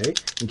 Okay,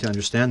 you need to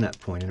understand that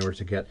point in order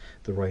to get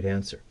the right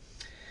answer.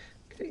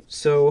 Okay,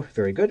 so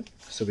very good.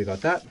 So we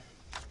got that.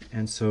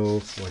 And so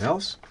what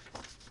else?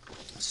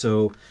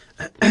 So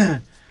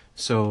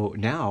so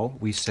now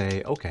we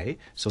say, okay,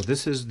 so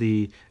this is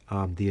the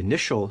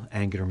initial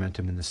angular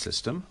momentum in the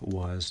system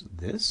was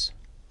this.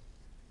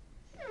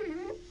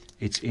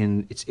 It's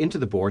into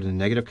the board in the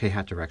negative k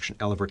hat direction,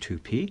 L over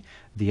 2p.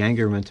 The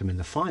angular momentum in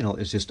the final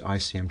is just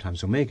ICM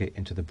times omega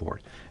into the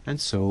board.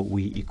 And so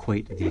we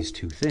equate these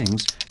 2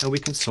 things, and we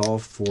can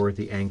solve for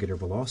the angular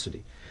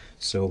velocity.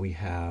 So we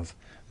have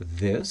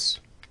this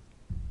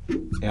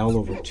L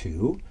over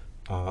 2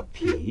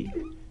 p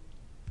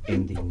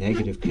in the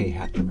negative k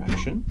hat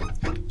direction.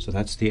 So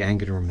that's the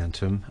angular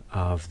momentum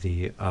of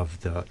the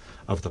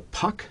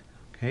puck.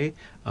 Okay,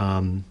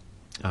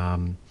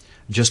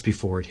 just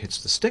before it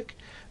hits the stick,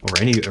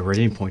 or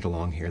any point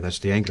along here. That's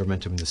the angular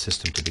momentum in the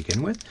system to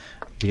begin with.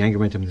 The angular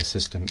momentum in the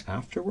system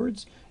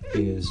afterwards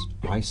is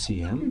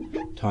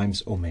ICM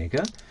times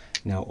omega.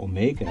 Now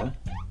omega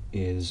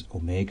is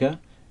omega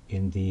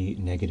in the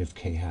negative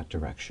k hat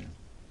direction.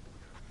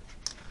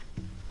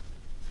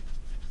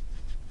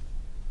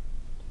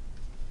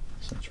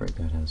 So let's write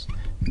that as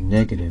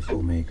negative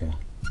omega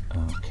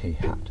k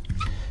hat.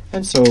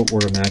 And so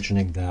we're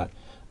imagining that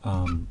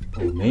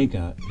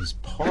omega is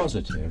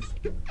positive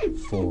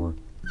for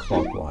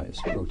clockwise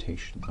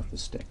rotation of the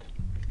stick.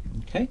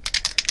 Okay?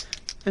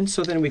 And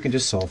so then we can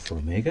just solve for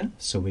omega.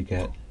 So we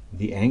get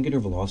the angular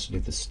velocity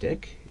of the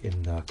stick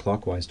in the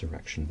clockwise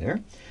direction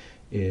there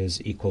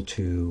is equal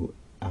to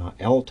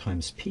L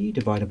times P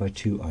divided by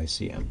 2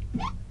 ICM.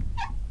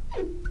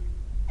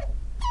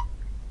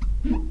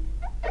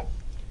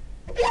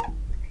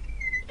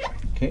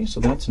 Okay, so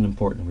that's an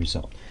important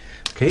result.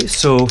 Okay,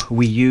 so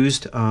we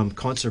used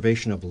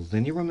conservation of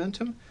linear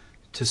momentum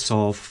to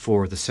solve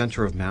for the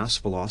center of mass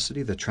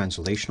velocity, the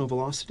translational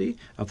velocity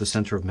of the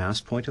center of mass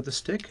point of the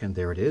stick, and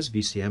there it is.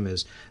 VCM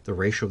is the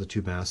ratio of the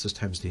two masses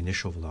times the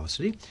initial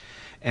velocity.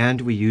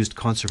 And we used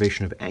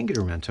conservation of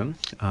angular momentum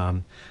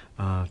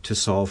to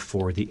solve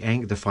for the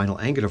final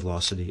angular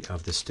velocity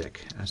of the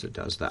stick as it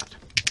does that.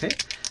 Okay,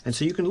 and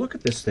so you can look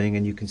at this thing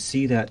and you can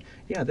see that,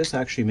 yeah, this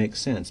actually makes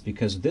sense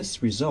because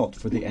this result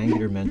for the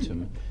angular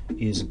momentum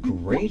is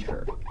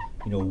greater.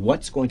 You know,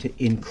 what's going to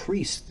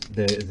increase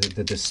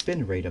the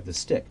spin rate of the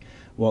stick?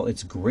 Well,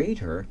 it's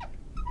greater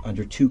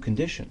under two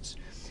conditions.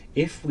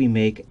 If we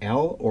make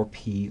L or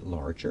P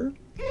larger,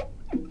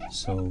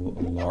 so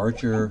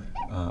larger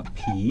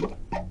P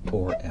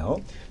or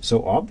L,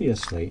 so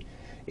obviously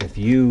if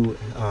you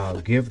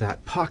give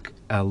that puck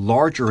a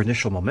larger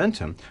initial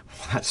momentum,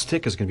 that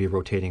stick is going to be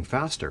rotating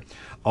faster.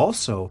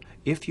 Also,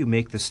 if you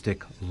make the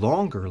stick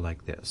longer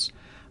like this,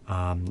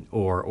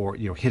 or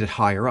you know, hit it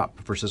higher up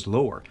versus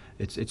lower,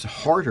 it's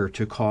harder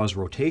to cause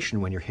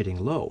rotation when you're hitting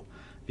low,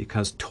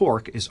 because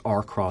torque is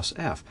R cross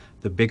F.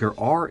 The bigger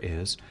R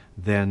is,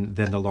 then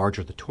the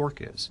larger the torque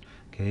is.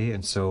 Okay,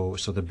 and so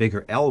the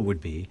bigger L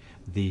would be,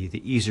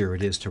 the easier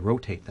it is to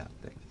rotate that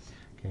thing.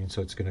 Okay, and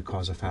so it's going to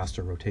cause a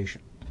faster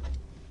rotation.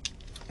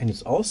 And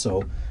it's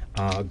also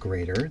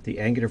greater, the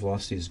angular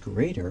velocity is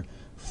greater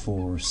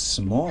for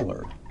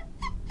smaller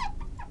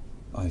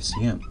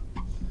ICM,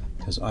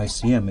 because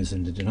ICM is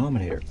in the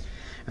denominator.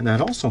 And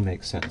that also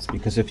makes sense,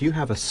 because if you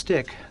have a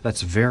stick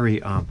that's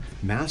very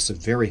massive,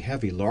 very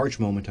heavy, large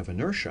moment of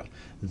inertia,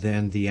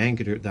 then the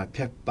angular,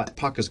 that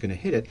puck is going to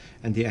hit it,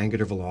 and the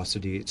angular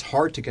velocity, it's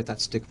hard to get that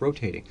stick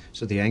rotating.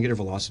 So the angular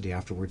velocity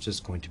afterwards is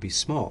going to be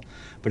small.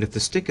 But if the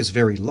stick is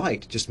very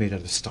light, just made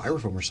out of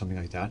styrofoam or something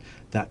like that,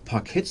 that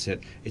puck hits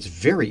it, it's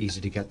very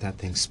easy to get that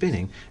thing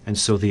spinning, and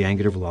so the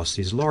angular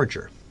velocity is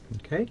larger.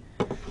 Okay,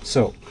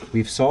 so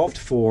we've solved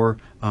for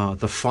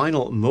the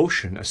final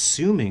motion,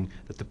 assuming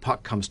that the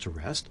puck comes to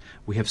rest.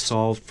 We have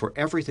solved for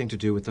everything to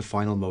do with the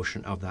final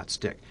motion of that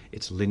stick.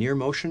 Its linear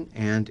motion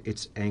and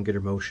its angular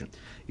motion,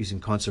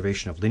 using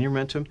conservation of linear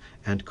momentum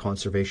and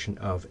conservation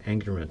of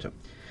angular momentum.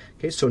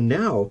 Okay, so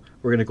now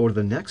we're going to go to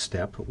the next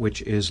step,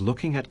 which is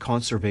looking at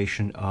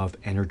conservation of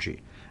energy.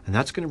 And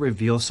that's going to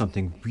reveal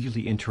something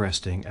really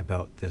interesting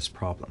about this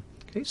problem.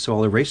 Okay, so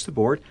I'll erase the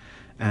board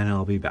and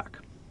I'll be back.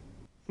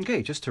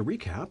 Okay, just to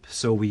recap,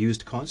 so we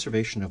used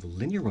conservation of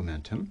linear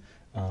momentum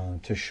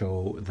to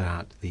show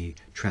that the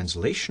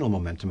translational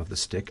momentum of the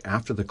stick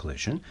after the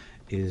collision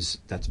is,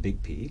 that's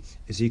big P,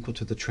 is equal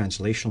to the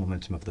translational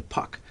momentum of the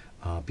puck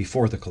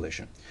before the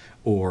collision.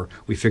 Or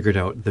we figured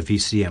out the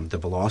VCM, the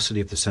velocity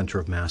of the center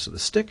of mass of the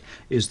stick,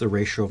 is the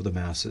ratio of the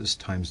masses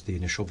times the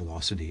initial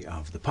velocity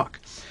of the puck.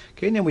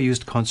 Okay, and then we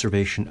used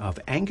conservation of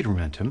angular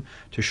momentum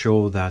to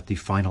show that the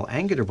final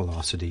angular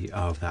velocity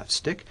of that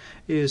stick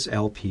is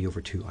LP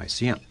over 2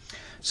 ICM.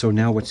 So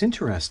now what's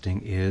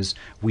interesting is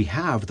we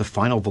have the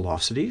final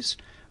velocities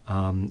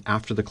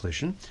after the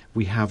collision.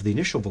 We have the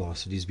initial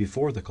velocities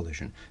before the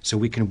collision. So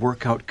we can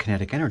work out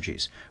kinetic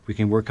energies. We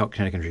can work out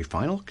kinetic energy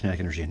final, kinetic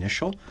energy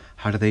initial.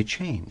 How do they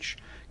change?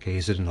 Okay,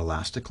 is it an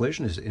elastic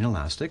collision? Is it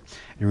inelastic?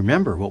 And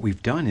remember, what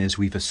we've done is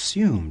we've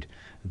assumed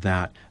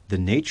that the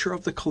nature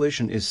of the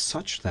collision is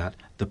such that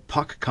the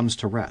puck comes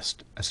to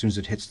rest as soon as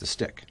it hits the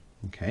stick.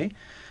 Okay?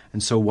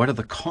 And so what are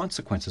the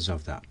consequences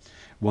of that?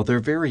 Well, they're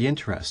very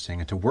interesting,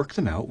 and to work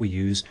them out, we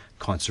use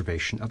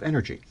conservation of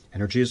energy.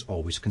 Energy is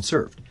always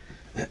conserved.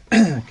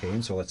 Okay,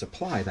 and so let's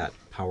apply that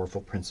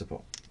powerful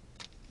principle.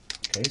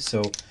 Okay,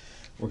 so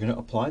we're going to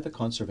apply the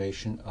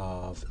conservation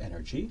of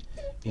energy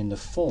in the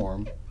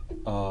form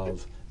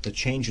of the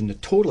change in the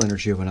total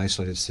energy of an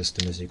isolated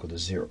system is equal to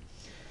 0.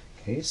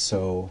 Okay,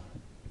 so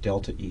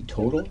delta E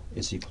total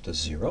is equal to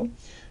 0.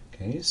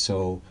 Okay,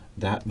 so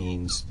that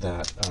means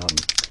that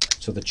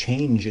so the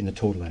change in the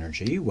total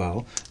energy,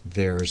 well,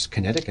 there's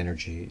kinetic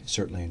energy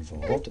certainly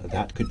involved.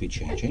 That could be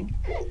changing.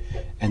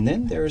 And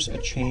then there's a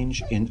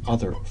change in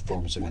other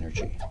forms of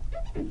energy.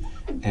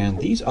 And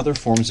these other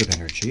forms of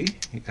energy,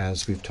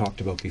 as we've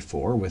talked about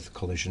before with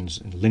collisions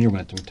and linear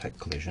momentum type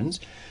collisions,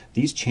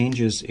 these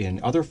changes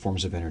in other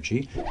forms of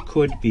energy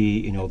could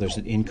be, there's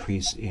an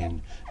increase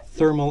in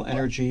thermal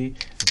energy,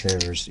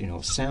 there's,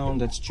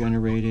 sound that's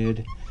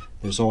generated,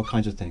 there's all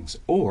kinds of things.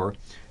 Or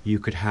you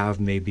could have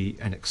maybe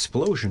an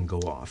explosion go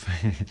off,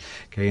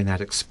 okay, and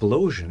that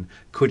explosion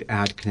could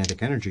add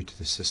kinetic energy to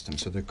the system.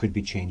 So there could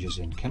be changes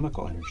in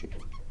chemical energy,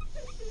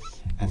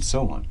 and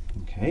so on,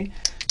 okay?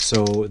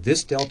 So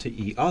this delta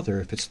E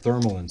other, if it's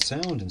thermal and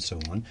sound and so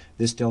on,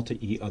 this delta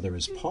E other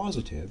is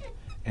positive,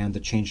 and the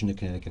change in the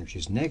kinetic energy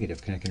is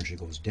negative. Kinetic energy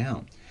goes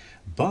down.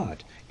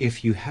 But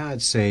if you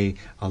had, say,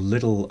 a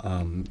little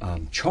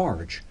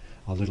charge,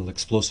 a little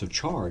explosive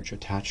charge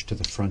attached to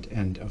the front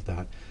end of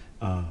that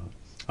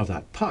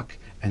puck,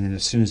 and then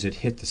as soon as it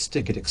hit the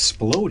stick, it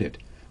exploded,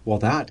 well,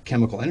 that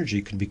chemical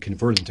energy could be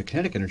converted into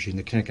kinetic energy, and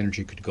the kinetic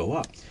energy could go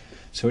up.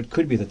 So it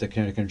could be that the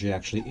kinetic energy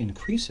actually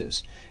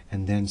increases,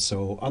 and then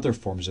so other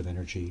forms of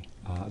energy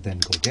then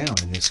go down.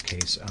 In this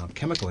case,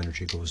 chemical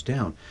energy goes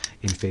down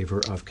in favor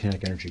of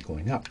kinetic energy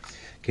going up.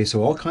 Okay,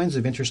 so all kinds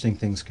of interesting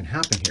things can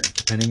happen here,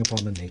 depending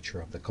upon the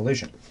nature of the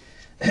collision.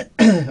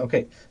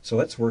 Okay, so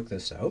let's work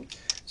this out.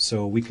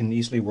 So we can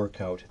easily work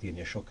out the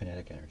initial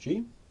kinetic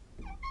energy.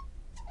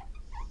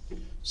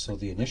 So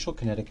the initial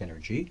kinetic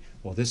energy,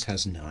 well, this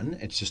has none.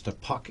 It's just a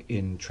puck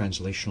in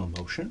translational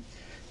motion.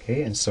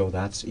 Okay, and so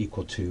that's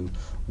equal to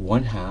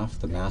 1/2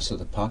 the mass of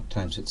the puck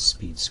times its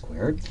speed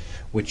squared,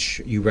 which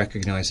you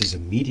recognize is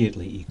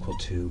immediately equal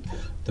to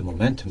the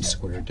momentum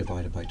squared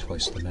divided by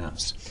twice the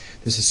mass.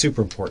 This is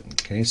super important,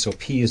 okay? So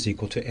P is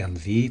equal to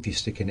mv. If you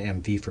stick in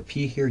mv for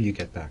P here, you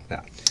get back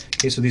that.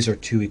 Okay, so these are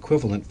two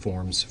equivalent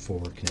forms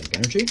for kinetic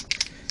energy.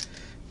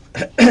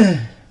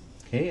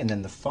 Okay, and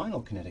then the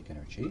final kinetic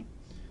energy.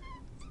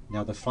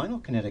 Now the final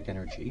kinetic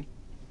energy,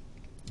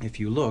 if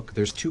you look,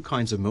 there's two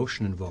kinds of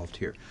motion involved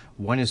here.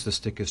 One is the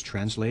stick is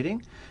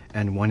translating,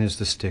 and one is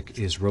the stick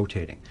is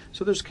rotating.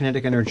 So there's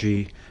kinetic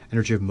energy,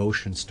 energy of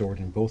motion stored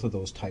in both of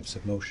those types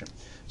of motion.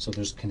 So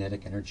there's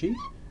kinetic energy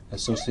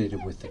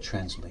associated with the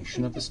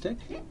translation of the stick,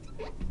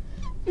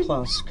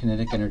 plus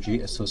kinetic energy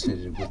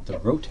associated with the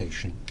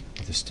rotation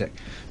of the stick.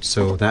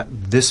 So that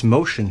this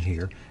motion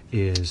here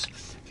is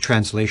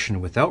translation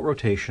without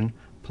rotation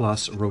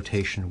plus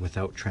rotation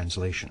without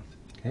translation.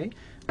 Okay?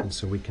 And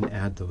so we can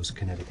add those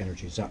kinetic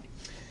energies up.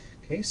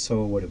 Okay,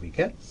 so what do we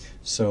get?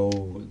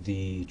 So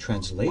the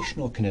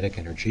translational kinetic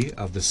energy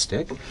of the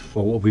stick,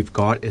 well, what we've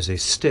got is a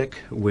stick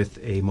with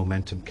a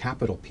momentum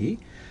capital P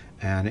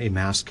and a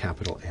mass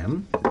capital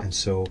M. And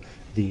so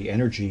the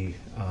energy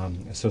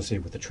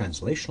associated with the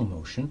translational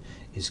motion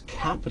is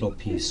capital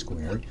P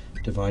squared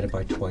divided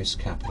by twice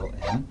capital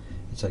M.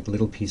 It's like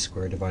little p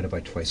squared divided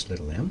by twice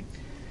little m.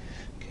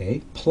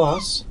 Okay,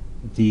 plus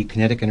the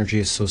kinetic energy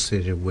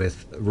associated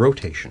with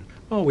rotation.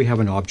 Well, we have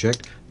an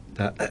object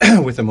that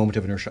with a moment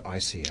of inertia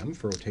ICM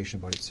for rotation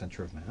about its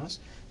center of mass.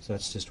 So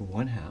that's just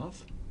 1/2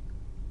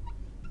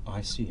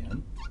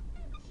 ICM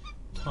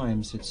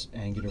times its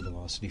angular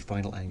velocity,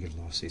 final angular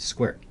velocity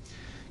squared.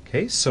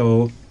 Okay,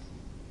 so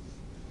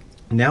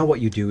now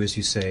what you do is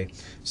you say,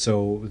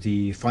 so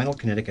the final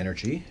kinetic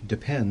energy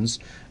depends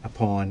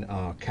upon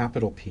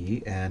capital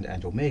P and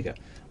omega.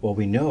 Well,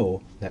 we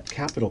know that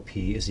capital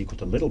P is equal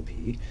to little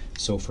p,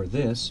 so for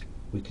this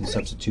we can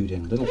substitute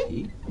in little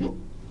p.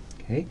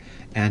 Okay,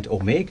 and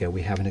omega,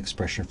 we have an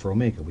expression for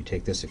omega. We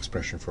take this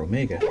expression for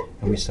omega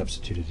and we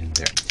substitute it in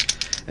there.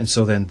 And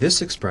so then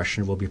this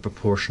expression will be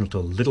proportional to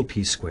little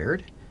p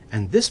squared,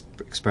 and this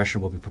expression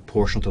will be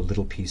proportional to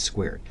little p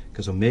squared,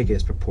 because omega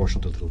is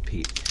proportional to little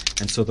p.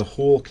 And so the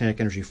whole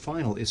kinetic energy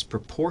final is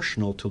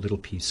proportional to little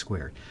p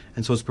squared.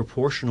 And so it's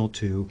proportional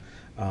to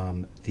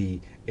the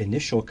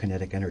initial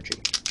kinetic energy.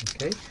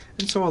 Okay,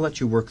 and so I'll let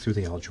you work through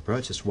the algebra.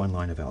 It's just one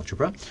line of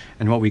algebra.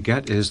 And what we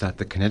get is that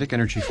the kinetic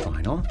energy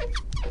final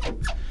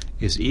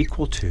is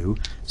equal to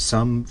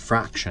some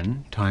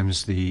fraction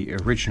times the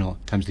original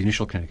times the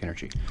initial kinetic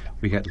energy.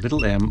 We get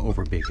little m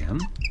over big M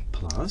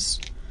plus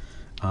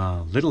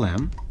little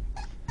m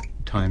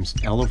times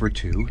L over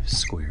 2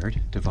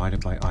 squared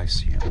divided by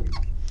ICM.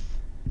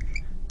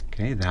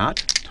 Okay, that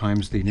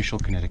times the initial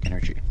kinetic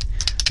energy.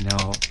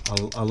 Now,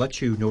 I'll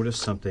let you notice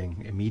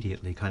something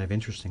immediately kind of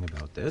interesting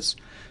about this.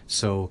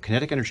 So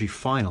kinetic energy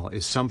final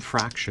is some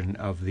fraction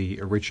of the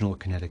original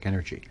kinetic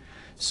energy.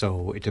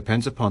 So it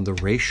depends upon the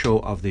ratio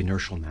of the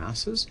inertial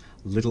masses,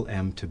 little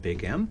m to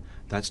big M.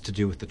 That's to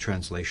do with the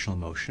translational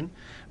motion.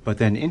 But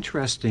then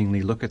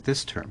interestingly, look at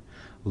this term.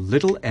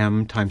 Little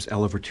m times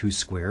L over 2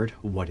 squared,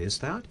 what is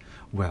that?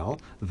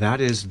 Well,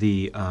 that is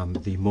the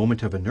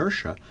moment of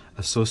inertia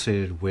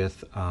associated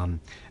with an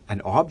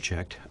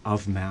object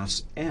of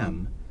mass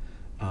m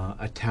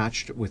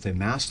attached with a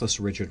massless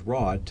rigid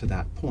rod to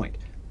that point.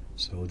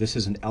 So this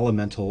is an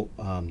elemental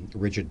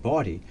rigid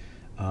body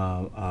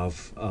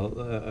of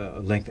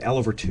length L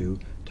over 2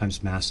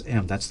 times mass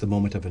m. That's the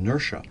moment of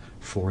inertia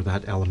for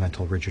that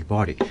elemental rigid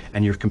body.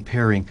 And you're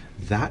comparing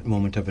that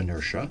moment of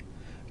inertia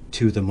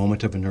to the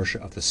moment of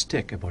inertia of the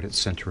stick about its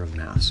center of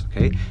mass.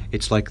 Okay,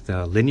 it's like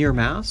the linear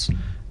mass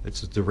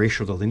It's the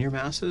ratio of the linear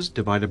masses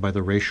divided by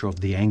the ratio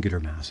of the angular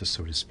masses,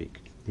 so to speak,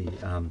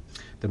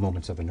 the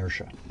moments of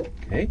inertia.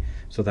 Okay,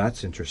 so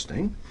that's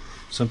interesting.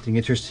 Something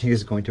interesting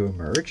is going to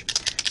emerge.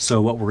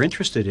 So what we're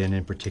interested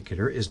in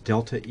particular is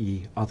delta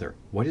E other.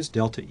 What is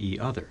delta E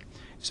other?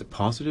 Is it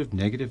positive,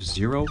 negative,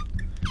 zero?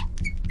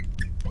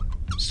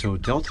 So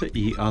delta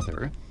E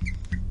other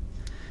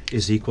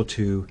is equal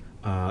to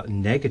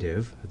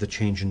negative the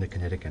change in the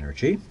kinetic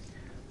energy.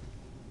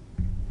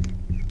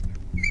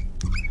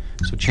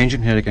 So change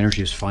in kinetic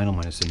energy is final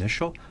minus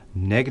initial.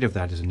 Negative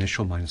that is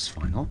initial minus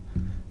final.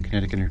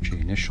 Kinetic energy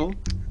initial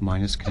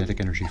minus kinetic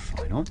energy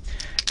final.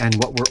 And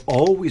what we're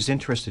always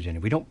interested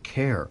in, we don't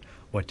care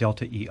what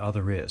delta E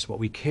other is. What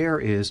we care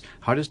is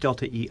how does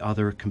delta E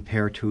other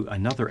compare to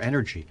another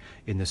energy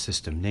in the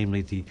system,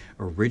 namely the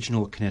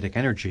original kinetic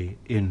energy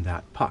in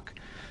that puck.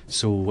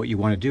 So what you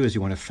want to do is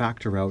you want to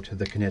factor out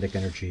the kinetic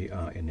energy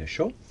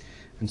initial.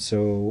 And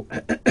so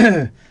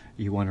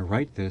you want to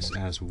write this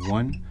as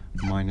 1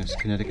 minus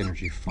kinetic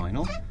energy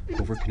final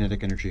over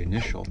kinetic energy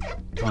initial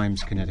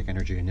times kinetic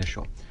energy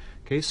initial.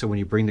 Okay, so when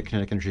you bring the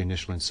kinetic energy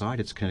initial inside,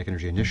 it's kinetic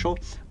energy initial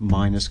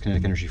minus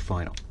kinetic energy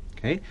final.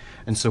 Okay,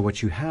 and so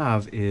what you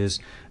have is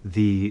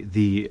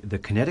the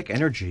kinetic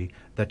energy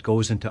that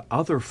goes into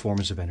other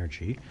forms of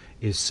energy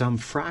is some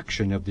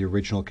fraction of the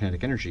original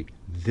kinetic energy,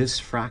 this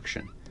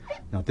fraction.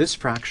 Now this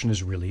fraction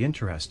is really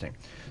interesting.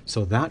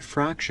 So that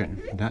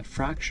fraction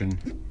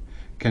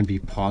can be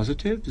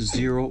positive,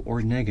 0,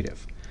 or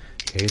negative.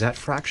 Okay, that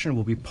fraction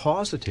will be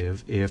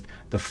positive if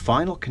the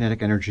final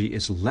kinetic energy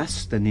is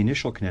less than the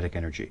initial kinetic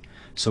energy.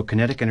 So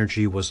kinetic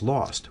energy was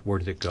lost. Where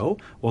did it go?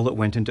 Well, it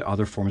went into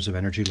other forms of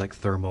energy like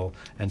thermal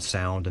and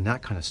sound and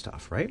that kind of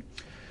stuff, right?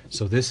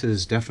 So this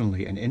is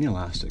definitely an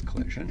inelastic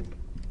collision.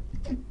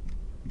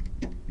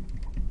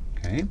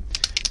 Okay.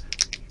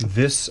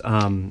 This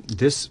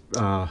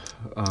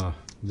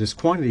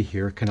quantity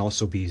here can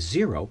also be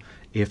 0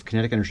 if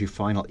kinetic energy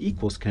final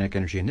equals kinetic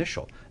energy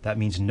initial. That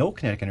means no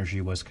kinetic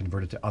energy was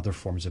converted to other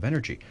forms of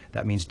energy.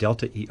 That means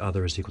delta E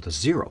other is equal to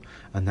 0.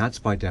 And that's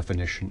by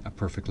definition a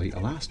perfectly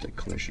elastic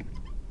collision.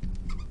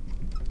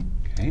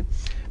 Okay.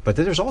 But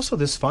then there's also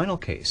this final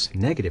case,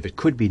 negative. It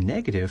could be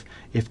negative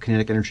if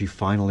kinetic energy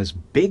final is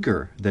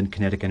bigger than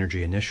kinetic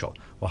energy initial.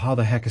 Well, how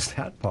the heck is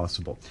that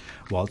possible?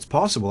 Well, it's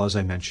possible, as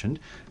I mentioned,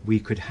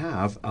 we could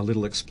have a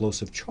little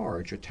explosive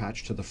charge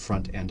attached to the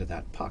front end of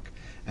that puck.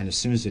 And as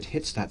soon as it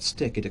hits that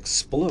stick, it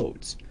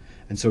explodes.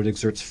 And so it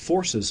exerts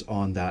forces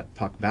on that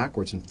puck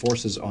backwards and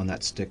forces on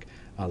that stick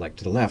like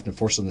to the left and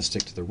forces on the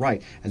stick to the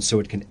right. And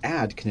so it can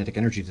add kinetic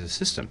energy to the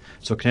system.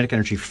 So kinetic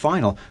energy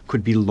final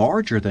could be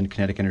larger than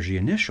kinetic energy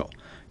initial.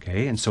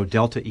 Okay, and so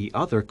delta E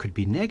other could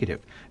be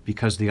negative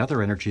because the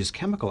other energy is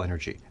chemical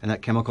energy, and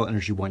that chemical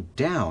energy went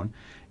down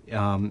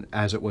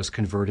as it was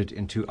converted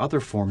into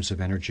other forms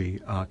of energy,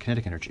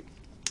 kinetic energy.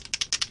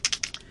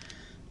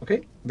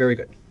 Okay, very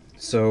good.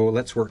 So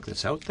let's work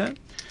this out then.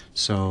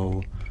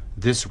 So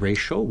this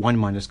ratio, 1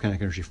 minus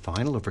kinetic energy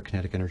final over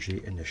kinetic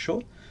energy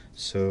initial.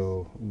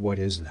 So what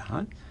is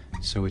that?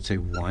 So it's a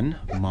 1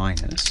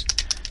 minus.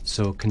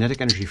 So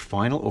kinetic energy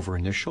final over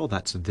initial,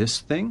 that's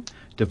this thing,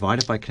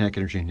 divided by kinetic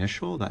energy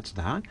initial, that's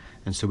that.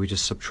 And so we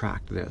just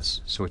subtract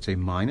this. So it's a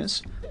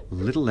minus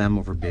little m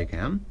over big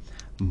M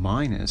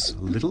minus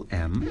little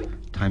m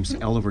times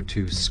L over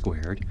 2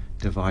 squared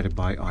divided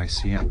by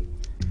ICM.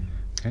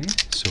 Okay,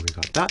 so we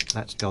got that.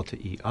 That's delta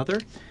E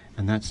other,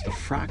 and that's the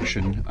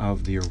fraction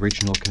of the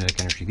original kinetic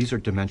energy. These are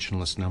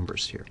dimensionless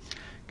numbers here.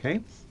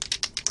 Okay,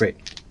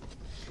 great.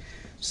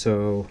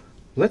 So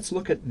let's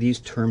look at these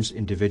terms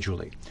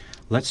individually.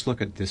 Let's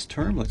look at this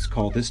term. Let's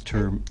call this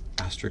term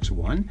asterisk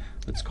 1.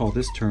 Let's call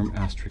this term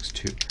asterisk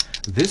 2.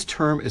 This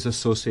term is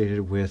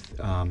associated with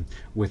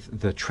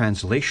the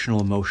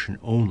translational motion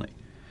only.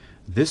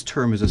 This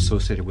term is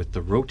associated with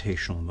the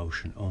rotational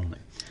motion only.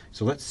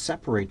 So let's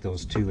separate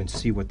those two and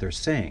see what they're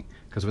saying,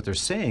 because what they're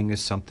saying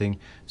is something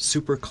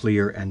super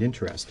clear and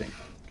interesting.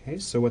 Okay,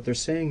 so what they're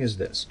saying is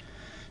this.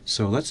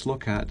 So let's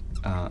look at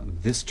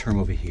this term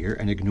over here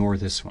and ignore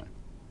this one.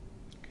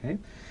 Okay.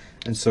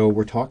 And so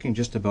we're talking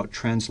just about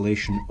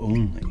translation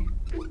only.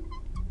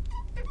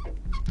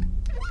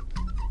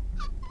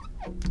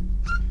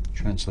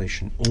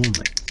 Translation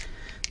only.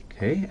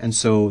 Okay, and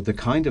so the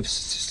kind of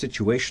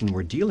situation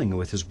we're dealing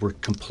with is we're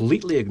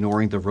completely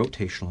ignoring the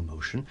rotational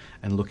motion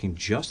and looking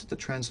just at the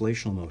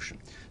translational motion.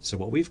 So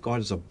what we've got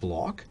is a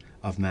block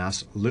of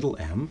mass little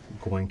m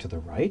going to the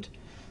right.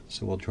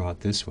 So we'll draw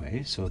it this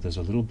way. So there's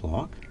a little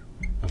block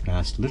of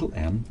mass little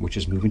m, which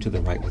is moving to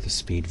the right with a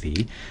speed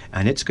v,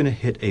 and it's going to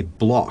hit a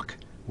block.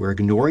 We're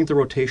ignoring the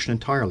rotation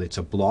entirely. It's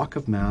a block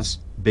of mass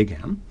big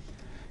M,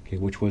 okay,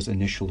 which was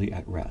initially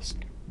at rest.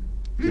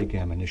 Big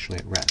M initially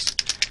at rest.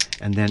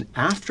 And then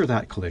after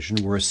that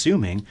collision, we're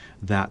assuming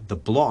that the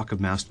block of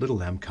mass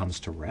little m comes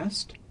to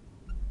rest.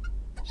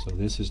 So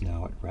this is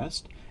now at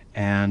rest.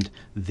 And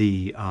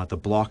the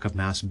block of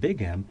mass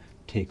big M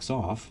takes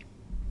off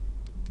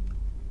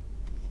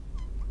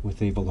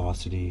with a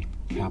velocity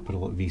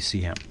capital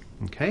VCM.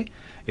 Okay,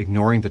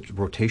 ignoring the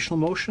rotational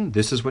motion,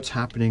 this is what's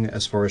happening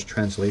as far as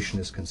translation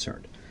is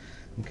concerned.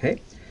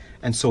 Okay,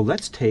 and so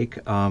let's take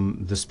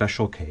the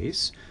special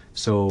case.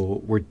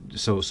 So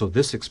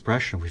this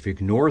expression, if you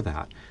ignore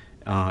that,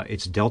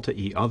 it's delta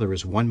E other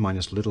is 1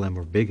 minus little m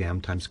or big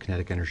M times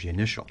kinetic energy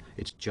initial.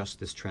 It's just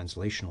this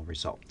translational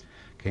result.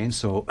 Okay, and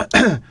so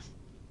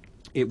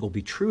it will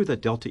be true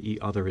that delta E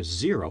other is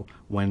 0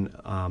 when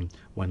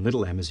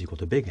little m is equal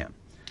to big M.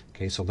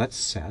 Okay, so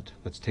let's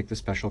take the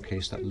special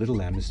case that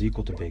little m is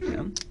equal to big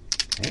M.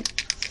 Okay,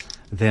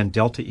 then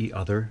delta E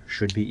other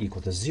should be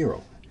equal to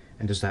 0.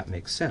 And does that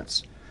make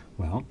sense?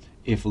 Well,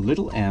 if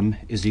little m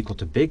is equal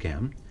to big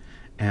M,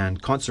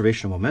 and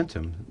conservation of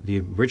momentum, the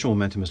original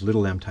momentum is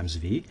little m times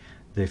v,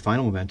 the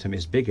final momentum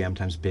is big M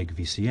times big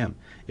VCM.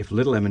 If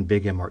little m and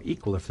big M are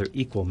equal, if they're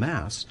equal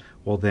mass,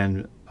 well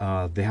then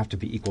they have to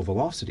be equal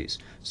velocities.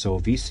 So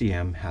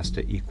VCM has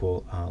to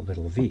equal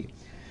little v.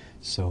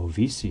 So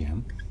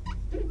VCM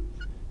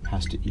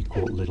has to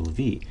equal little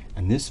v.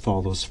 And this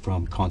follows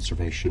from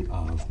conservation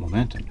of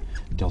momentum.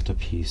 Delta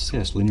P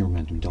cis, linear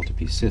momentum, delta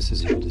P cis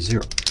is equal to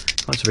 0.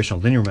 Conservation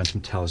of linear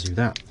momentum tells you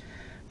that.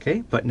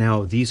 Okay, but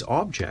now these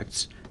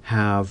objects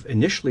have,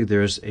 initially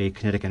there's a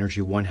kinetic energy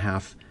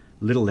 1/2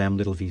 little m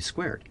little v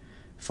squared.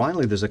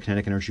 Finally there's a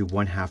kinetic energy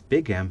 1/2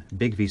 big M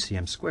big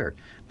VCM squared.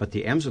 But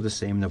the m's are the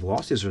same and the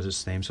velocities are the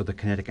same, so the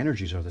kinetic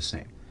energies are the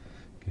same.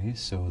 Okay,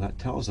 so that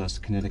tells us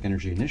kinetic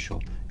energy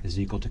initial is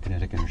equal to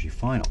kinetic energy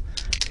final.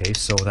 Okay,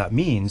 so that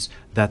means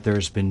that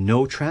there's been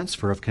no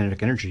transfer of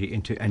kinetic energy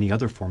into any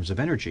other forms of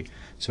energy.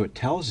 So it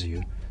tells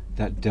you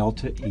that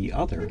delta E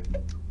other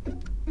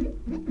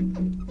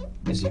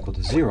is equal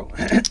to 0.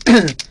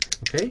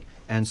 Okay,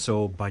 and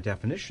so by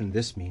definition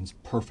this means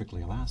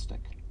perfectly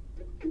elastic.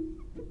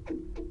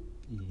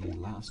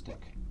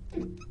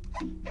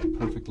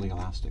 Perfectly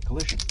elastic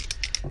collision.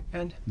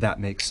 And that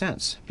makes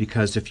sense,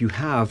 because if you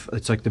have,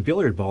 it's like the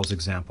billiard balls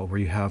example where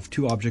you have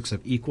two objects of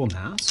equal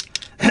mass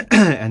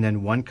and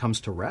then one comes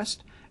to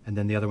rest and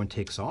then the other one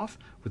takes off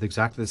with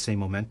exactly the same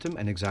momentum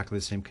and exactly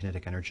the same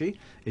kinetic energy,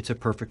 it's a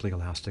perfectly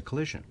elastic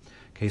collision.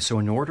 Okay, so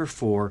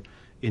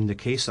in the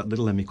case that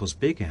little m equals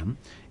big M,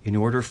 in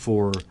order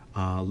for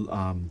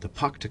the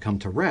puck to come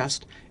to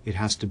rest, it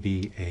has to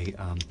be a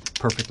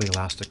perfectly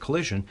elastic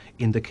collision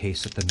in the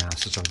case that the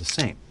masses are the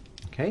same.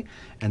 Okay,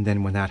 and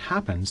then when that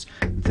happens,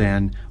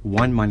 then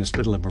 1 minus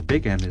little m or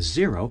big M is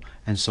 0,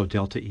 and so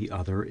delta E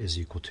other is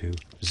equal to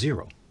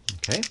 0.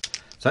 Okay,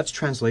 so that's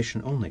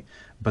translation only.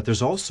 But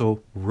there's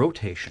also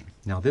rotation.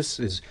 Now this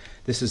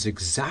is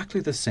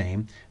exactly the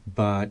same,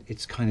 but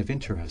it's kind of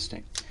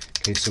interesting.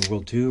 Okay, so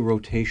we'll do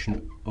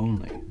rotation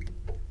only.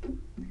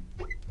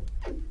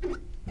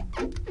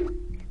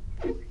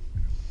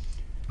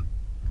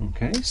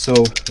 Okay, so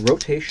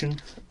rotation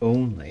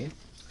only.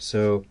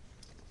 So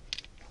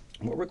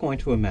what we're going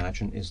to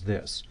imagine is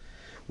this.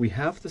 We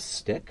have the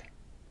stick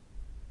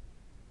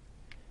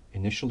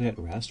initially at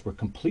rest. We're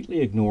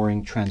completely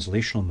ignoring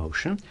translational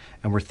motion,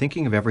 and we're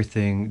thinking of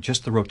everything,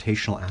 just the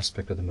rotational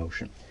aspect of the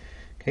motion.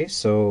 Okay,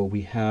 so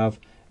we have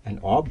an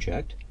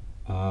object,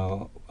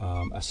 a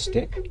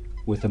stick,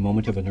 with a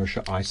moment of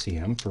inertia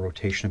ICM for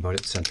rotation about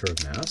its center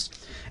of mass.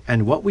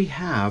 And what we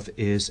have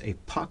is a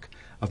puck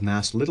of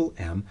mass little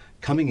m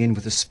coming in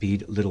with a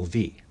speed little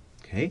v.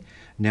 Okay,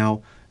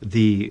 now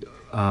the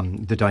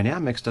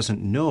dynamics doesn't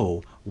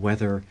know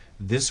whether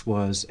this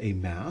was a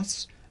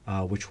mass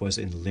which was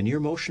in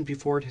linear motion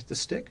before it hit the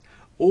stick,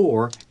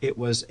 or it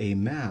was a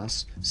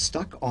mass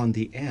stuck on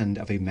the end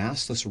of a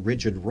massless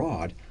rigid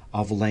rod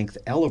of length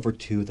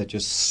L/2 that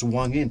just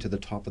swung into the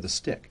top of the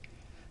stick.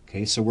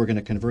 Okay, so we're going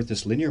to convert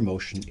this linear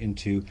motion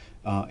into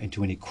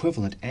an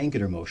equivalent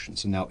angular motion.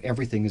 So now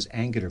everything is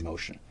angular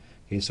motion.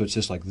 Okay, so it's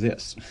just like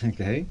this.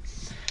 Okay,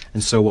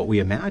 and so what we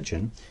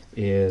imagine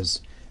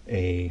is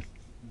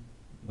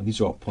well,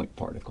 these are all point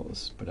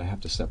particles, but I have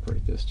to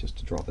separate this just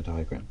to draw the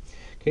diagram.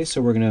 Okay,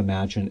 so we're going to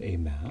imagine a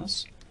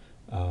mass,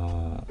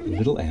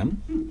 little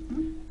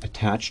m,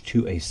 attached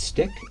to a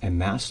stick, a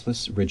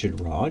massless rigid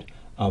rod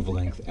of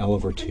length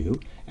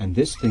L/2, and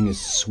this thing is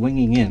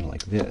swinging in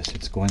like this.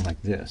 It's going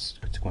like this.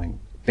 It's going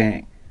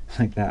bang,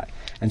 like that.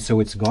 And so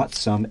it's got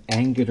some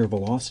angular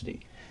velocity.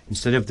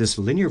 Instead of this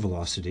linear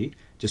velocity,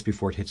 just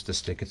before it hits the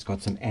stick, it's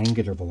got some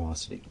angular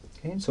velocity.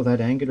 Okay, and so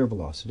that angular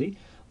velocity,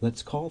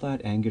 let's call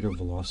that angular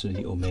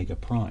velocity omega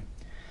prime.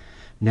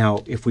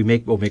 Now, if we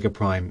make omega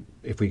prime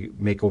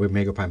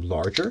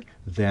larger,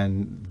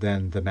 then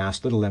the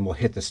mass little m will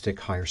hit the stick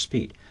higher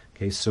speed.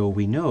 Okay, so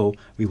we know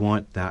we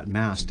want that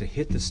mass to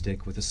hit the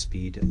stick with a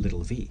speed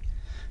little v.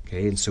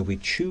 Okay, and so we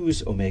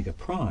choose omega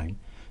prime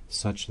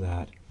such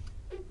that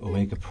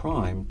omega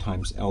prime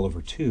times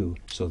L/2,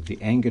 so the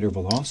angular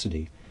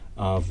velocity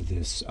of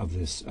this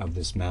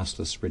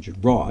massless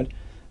rigid rod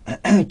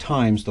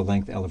times the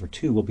length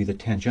L/2 will be the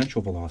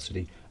tangential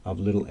velocity of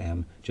little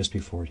m just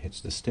before it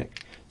hits the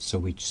stick. So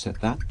we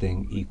set that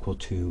thing equal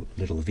to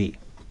little v.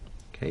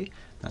 Okay,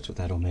 that's what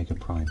that omega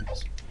prime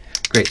is.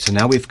 Great, so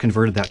now we've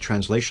converted that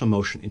translational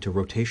motion into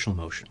rotational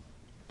motion.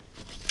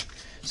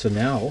 So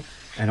now,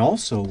 and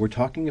also we're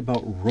talking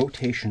about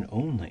rotation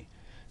only.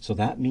 So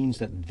that means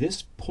that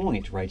this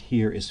point right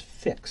here is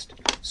fixed.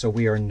 So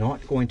we are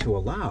not going to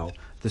allow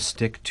the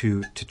stick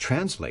to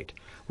translate.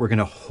 We're going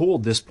to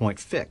hold this point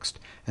fixed.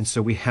 And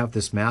so we have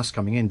this mass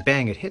coming in,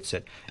 bang, it hits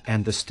it,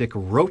 and the stick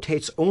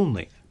rotates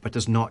only, but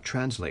does not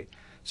translate.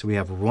 So we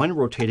have one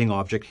rotating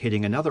object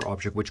hitting another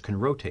object which can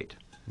rotate.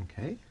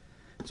 Okay?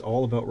 It's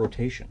all about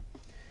rotation.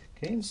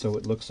 Okay, and so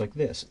it looks like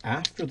this.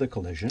 After the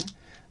collision,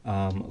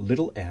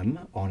 little m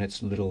on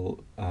its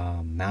little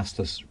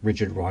massless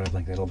rigid rod of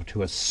length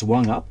L/2 has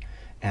swung up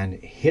and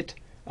hit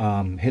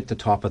the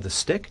top of the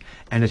stick,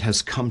 and it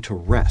has come to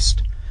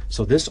rest.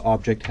 So this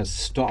object has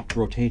stopped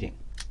rotating.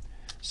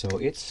 So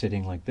it's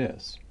sitting like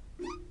this.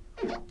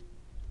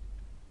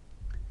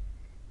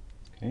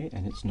 Okay,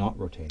 and it's not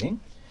rotating.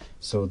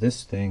 So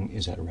this thing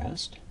is at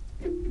rest.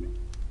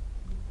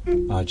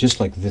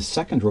 Just like this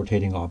second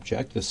rotating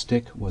object, the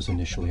stick was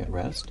initially at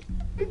rest.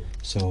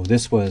 So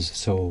this was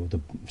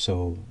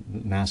so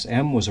mass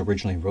m was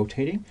originally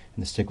rotating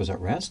and the stick was at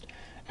rest.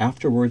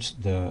 Afterwards,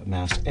 the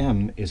mass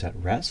m is at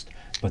rest,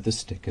 but the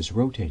stick is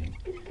rotating.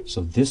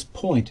 So this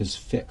point is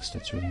fixed.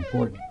 That's really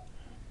important.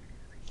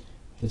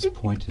 This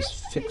point is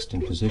fixed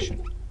in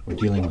position. We're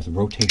dealing with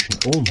rotation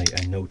only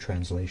and no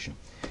translation.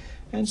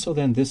 And so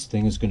then this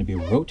thing is going to be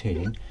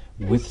rotating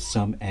with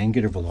some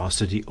angular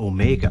velocity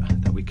omega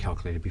that we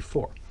calculated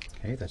before.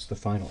 Okay, that's the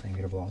final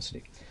angular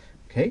velocity.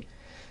 Okay,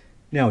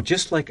 now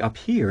just like up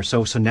here,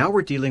 so now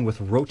we're dealing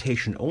with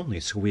rotation only,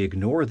 so we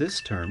ignore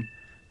this term,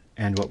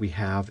 and what we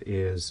have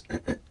is,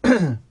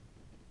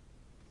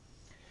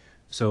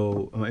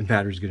 so my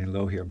battery's getting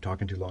low here, I'm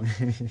talking too long.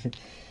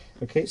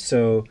 Okay,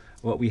 so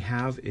what we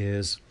have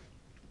is,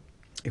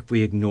 if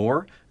we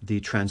ignore the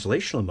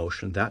translational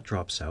motion, that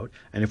drops out.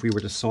 And if we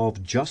were to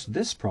solve just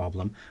this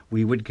problem,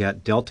 we would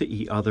get delta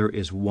E other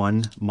is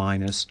 1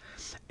 minus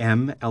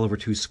m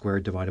L/2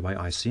 squared divided by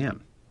ICM.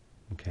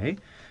 Okay?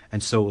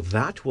 And so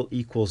that will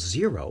equal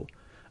 0.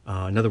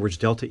 In other words,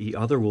 delta E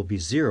other will be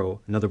 0.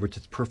 In other words,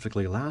 it's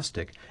perfectly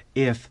elastic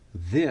if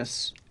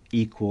this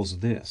equals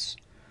this.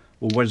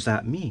 Well, what does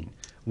that mean?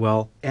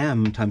 Well,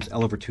 m times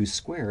L/2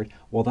 squared,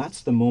 well,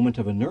 that's the moment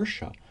of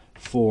inertia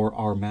for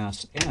our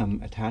mass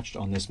m attached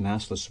on this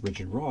massless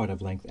rigid rod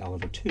of length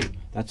L/2.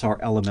 That's our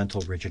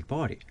elemental rigid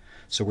body.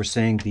 So we're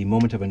saying the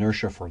moment of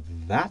inertia for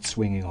that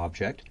swinging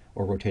object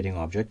or rotating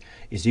object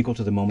is equal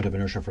to the moment of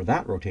inertia for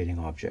that rotating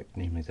object,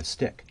 namely the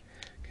stick.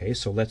 Okay,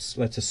 so let's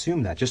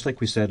assume that. Just like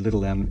we said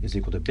little m is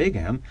equal to big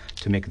M,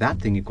 to make that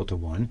thing equal to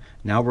 1,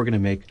 now we're going to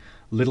make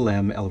little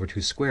m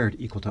L/2 squared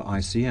equal to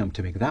ICM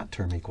to make that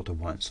term equal to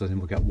 1. So then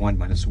we'll get 1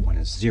 minus 1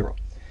 is 0.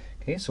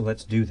 Okay, so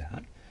let's do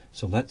that.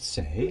 So let's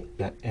say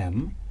that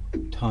m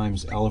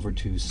times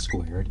L/2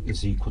 squared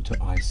is equal to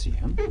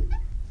ICM.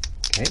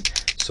 Okay,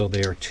 so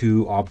they are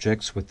two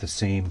objects with the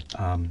same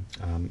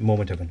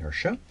moment of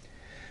inertia.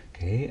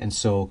 Okay, and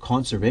so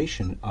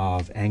conservation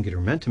of angular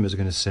momentum is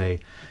going to say,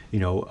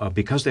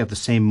 because they have the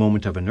same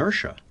moment of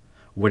inertia,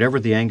 whatever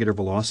the angular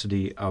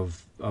velocity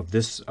of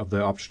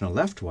the object on the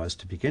left was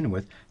to begin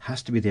with,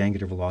 has to be the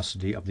angular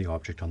velocity of the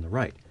object on the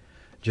right.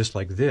 Just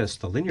like this,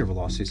 the linear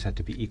velocities had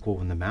to be equal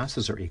when the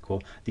masses are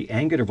equal. The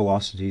angular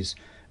velocities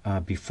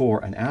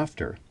before and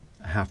after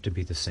have to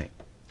be the same.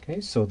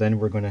 Okay, so then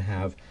we're going to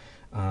have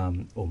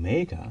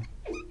omega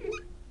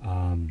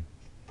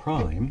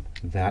prime,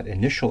 that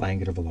initial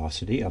angular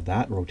velocity of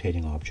that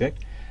rotating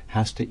object,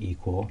 has to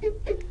equal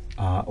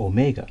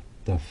omega,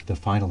 the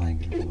final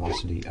angular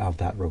velocity of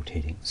that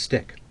rotating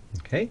stick.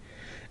 Okay,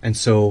 and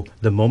so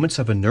the moments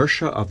of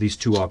inertia of these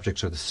two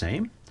objects are the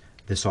same,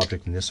 this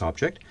object and this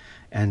object,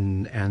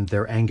 and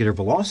their angular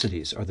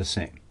velocities are the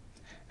same.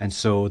 And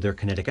so their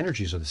kinetic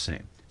energies are the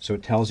same. So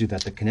it tells you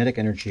that the kinetic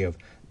energy of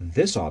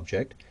this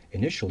object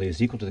initially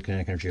is equal to the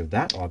kinetic energy of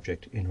that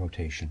object in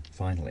rotation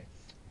finally.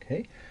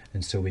 Okay?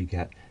 And so we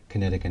get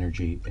kinetic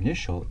energy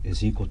initial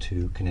is equal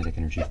to kinetic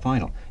energy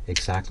final.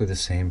 Exactly the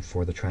same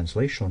for the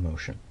translational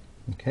motion.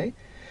 Okay?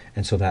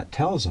 And so that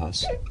tells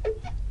us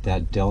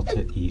that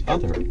delta E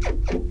other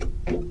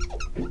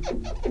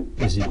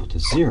is equal to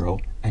 0.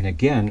 And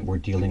again, we're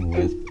dealing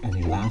with an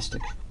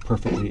elastic,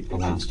 perfectly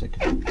elastic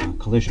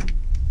collision.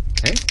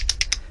 Okay?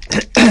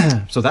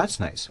 So that's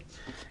nice.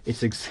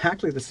 It's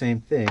exactly the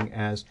same thing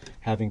as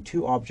having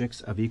two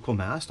objects of equal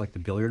mass, like the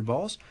billiard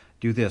balls.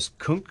 Do this,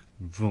 kunk,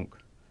 vunk.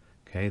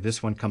 Okay,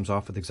 this one comes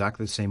off with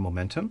exactly the same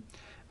momentum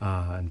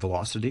and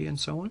velocity and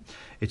so on.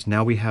 It's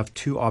now we have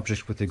two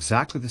objects with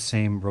exactly the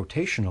same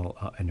rotational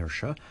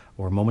inertia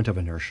or moment of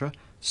inertia,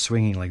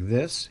 swinging like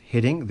this,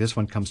 hitting. This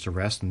one comes to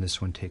rest and this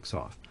one takes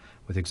off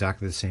with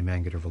exactly the same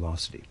angular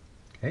velocity.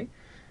 Okay,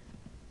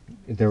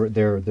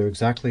 they're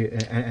exactly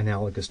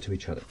analogous to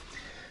each other.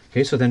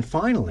 Okay, so then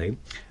finally,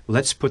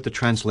 let's put the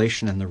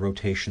translation and the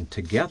rotation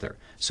together.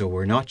 So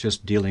we're not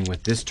just dealing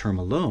with this term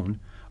alone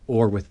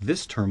or with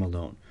this term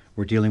alone.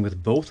 We're dealing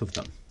with both of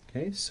them.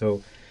 Okay,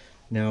 so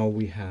now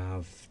we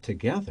have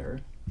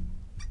together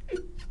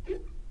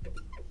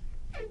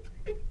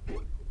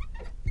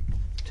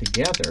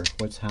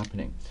what's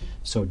happening.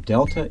 So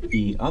delta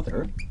E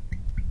other,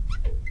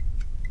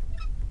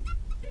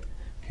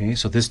 Okay,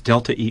 so this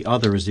delta E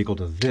other is equal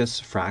to this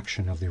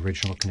fraction of the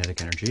original kinetic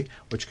energy,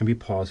 which can be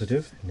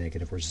positive,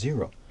 negative, or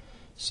zero.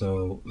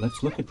 So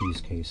let's look at these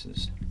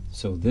cases.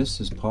 So this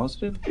is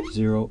positive,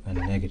 0, and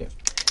negative.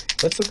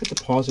 Let's look at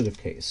the positive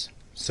case.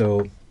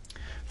 So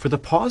for the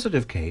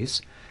positive case,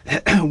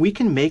 we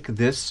can make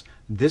this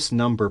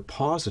number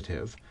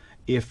positive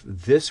if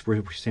this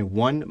were, say,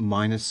 1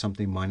 minus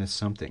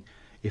something.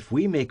 If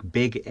we make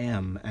big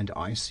M and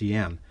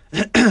ICM,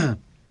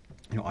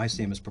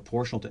 ICM is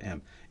proportional to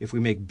M. If we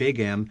make big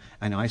M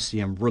and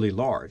ICM really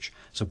large,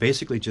 so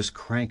basically just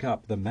crank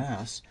up the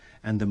mass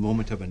and the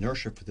moment of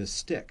inertia for this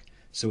stick.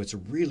 So it's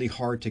really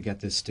hard to get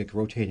this stick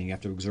rotating. You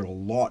have to exert a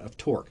lot of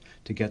torque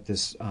to get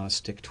this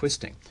stick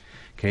twisting.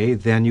 Okay,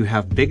 then you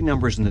have big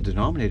numbers in the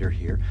denominator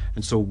here,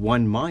 and so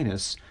 1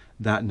 minus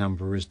that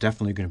number is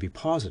definitely going to be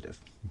positive.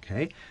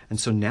 Okay, and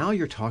so now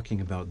you're talking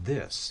about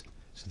this.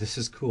 So this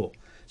is cool.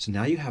 So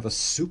now you have a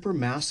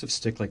supermassive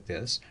stick like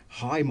this,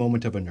 high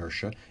moment of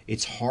inertia.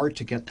 It's hard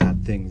to get that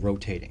thing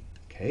rotating.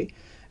 Okay,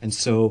 and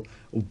so,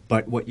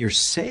 but what you're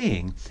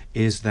saying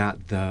is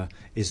that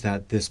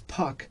this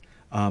puck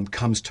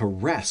comes to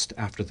rest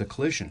after the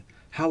collision.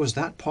 How is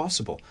that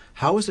possible?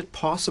 How is it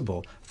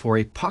possible for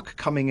a puck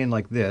coming in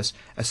like this,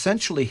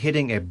 essentially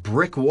hitting a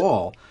brick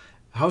wall?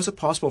 How is it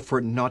possible for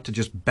it not to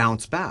just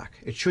bounce back?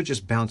 It should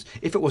just bounce.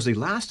 If it was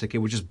elastic, it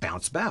would just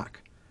bounce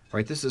back,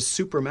 right? This is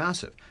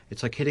supermassive.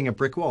 It's like hitting a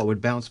brick wall. It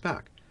would bounce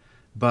back.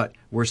 But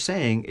we're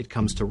saying it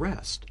comes to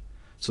rest.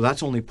 So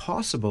that's only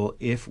possible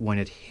if when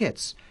it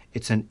hits,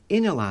 it's an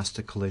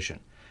inelastic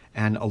collision.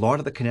 And a lot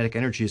of the kinetic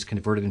energy is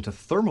converted into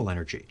thermal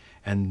energy.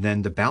 And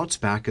then the bounce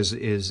back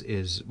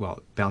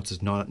well, bounce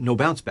is not, no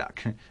bounce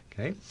back,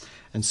 okay?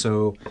 And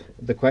so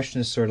the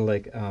question is sort of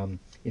like,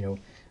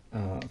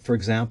 for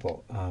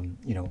example,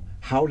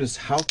 how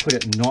could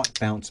it not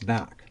bounce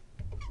back?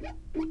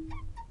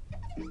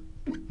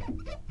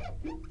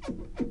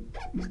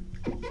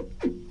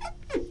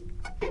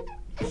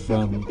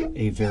 From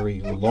a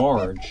very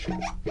large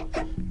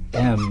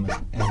M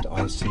and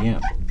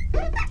ICM.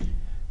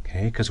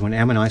 Okay, because when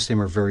M and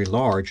ICM are very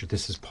large,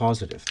 this is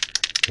positive.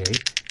 Okay,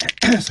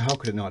 so how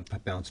could it not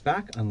bounce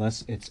back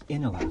unless it's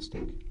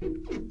inelastic?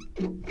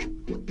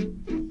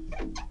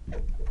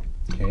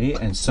 Okay,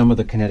 and some of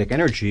the kinetic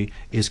energy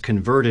is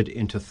converted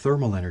into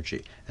thermal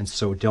energy, and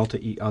so delta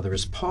E other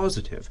is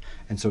positive,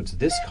 and so it's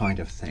this kind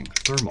of thing,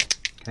 thermal.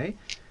 Okay.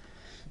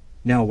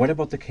 Now, what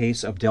about the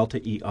case of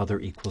delta E other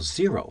equals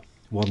 0?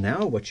 Well,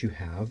 now what you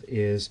have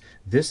is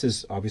this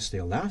is obviously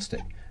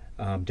elastic.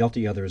 Delta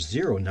E other is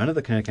 0. None of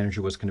the kinetic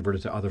energy was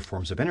converted to other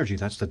forms of energy.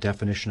 That's the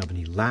definition of an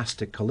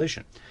elastic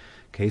collision.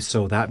 Okay,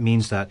 so that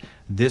means that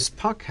this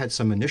puck had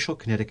some initial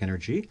kinetic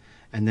energy,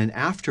 and then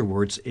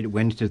afterwards it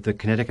went into the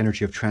kinetic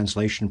energy of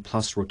translation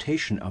plus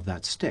rotation of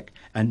that stick,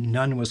 and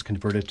none was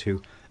converted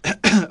to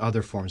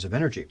other forms of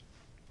energy.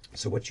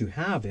 So what you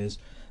have is,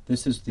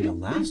 this is the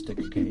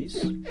elastic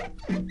case,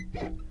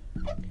 okay,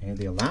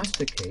 the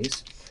elastic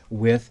case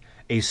with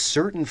a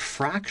certain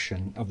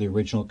fraction of the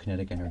original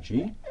kinetic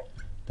energy.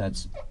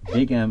 That's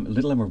big M,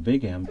 little m or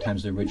big M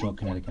times the original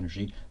kinetic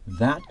energy.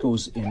 That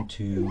goes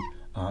into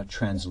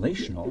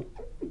translational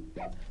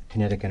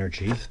kinetic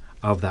energy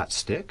of that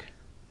stick.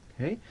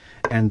 Okay?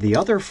 And the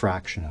other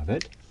fraction of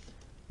it,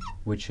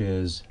 which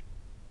is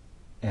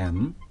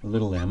M,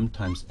 little m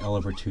times L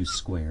over 2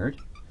 squared,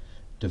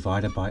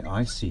 divided by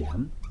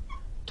ICM,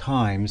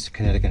 times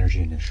kinetic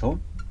energy initial,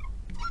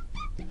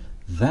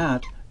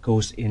 that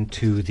goes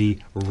into the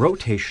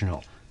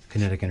rotational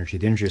kinetic energy,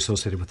 the energy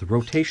associated with the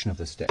rotation of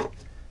the stick.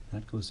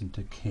 That goes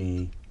into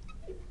K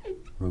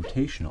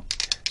rotational,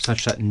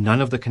 such that none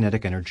of the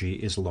kinetic energy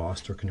is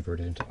lost or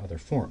converted into other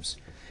forms.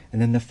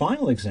 And then the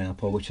final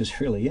example, which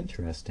is really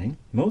interesting,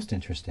 most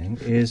interesting,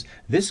 is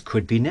this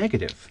could be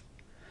negative,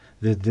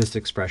 this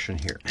expression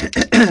here.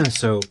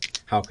 So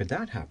how could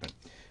that happen?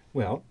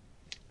 Well,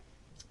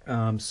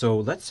 so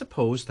let's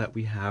suppose that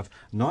we have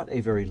not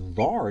a very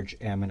large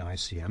M and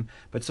ICM,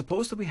 but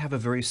suppose that we have a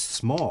very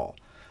small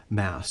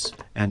mass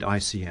and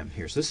ICM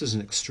here. So this is an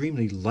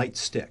extremely light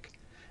stick,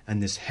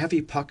 and this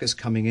heavy puck is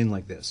coming in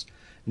like this.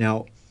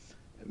 Now,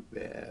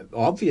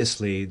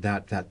 obviously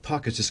that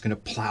puck is just going to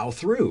plow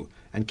through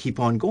and keep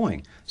on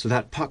going. So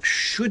that puck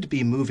should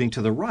be moving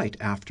to the right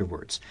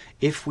afterwards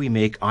if we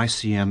make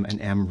ICM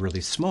and M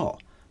really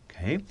small.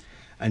 Okay?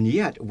 And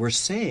yet we're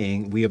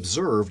saying we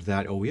observed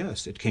that, oh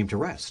yes, it came to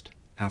rest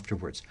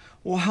afterwards.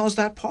 Well, how's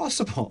that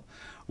possible?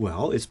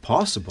 Well, it's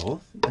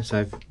possible, as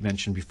I've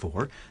mentioned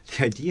before.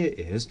 The idea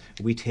is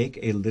we take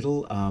a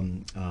little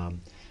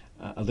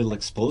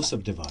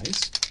explosive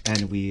device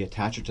and we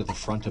attach it to the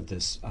front of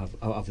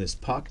this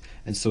puck,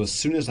 and so as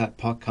soon as that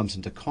puck comes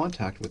into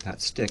contact with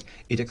that stick,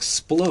 it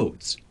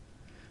explodes.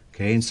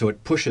 Okay, and so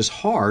it pushes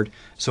hard,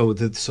 so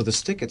the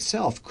stick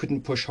itself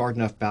couldn't push hard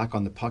enough back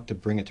on the puck to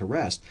bring it to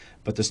rest,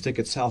 but the stick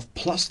itself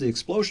plus the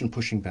explosion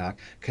pushing back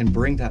can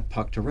bring that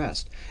puck to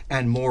rest.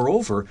 And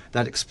moreover,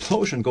 that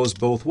explosion goes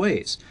both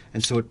ways,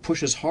 and so it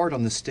pushes hard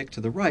on the stick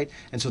to the right,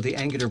 and so the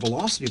angular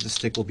velocity of the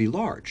stick will be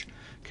large.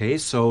 Okay,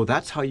 so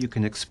that's how you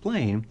can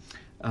explain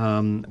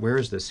where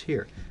is this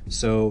here?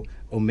 So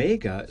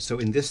omega, so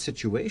in this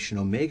situation,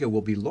 omega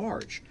will be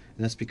large,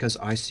 and that's because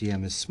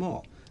ICM is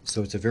small.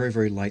 So it's a very,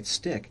 very light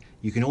stick.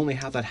 You can only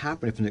have that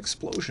happen if an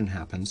explosion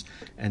happens,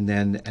 and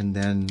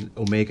then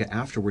omega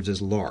afterwards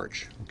is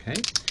large. Okay,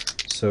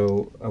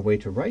 so a way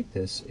to write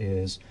this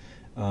is,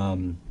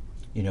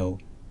 you know,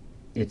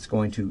 it's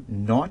going to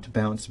not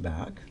bounce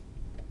back.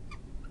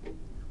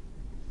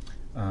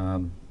 I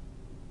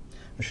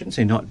shouldn't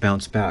say not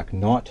bounce back,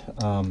 not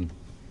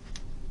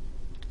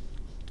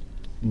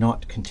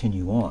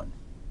continue on,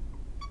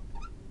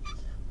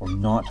 or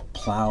not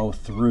plow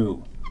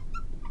through.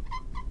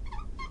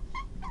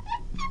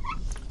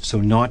 So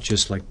not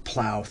just like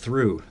plow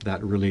through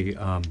that really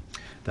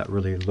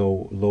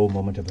low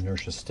moment of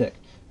inertia stick.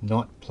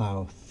 Not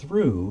plow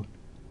through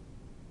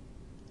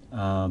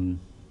a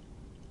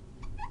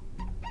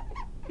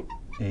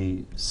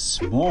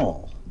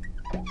small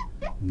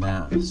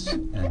mass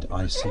and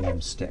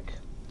ICM stick.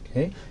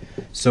 Okay,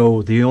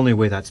 so the only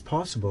way that's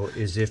possible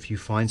is if you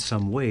find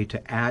some way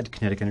to add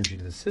kinetic energy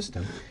to the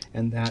system,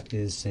 and that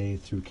is, say,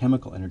 through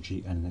chemical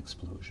energy and an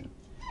explosion.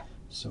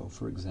 So,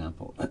 for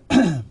example,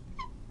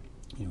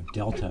 you know,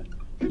 delta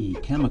E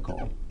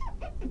chemical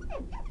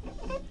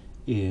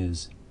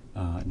is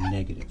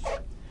negative.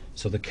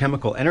 So the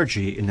chemical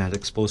energy in that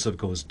explosive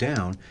goes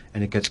down,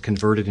 and it gets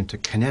converted into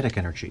kinetic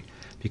energy,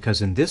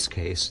 because in this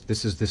case,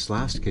 this is this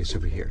last case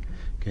over here.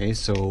 Okay,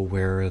 so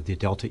where the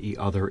delta E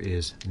other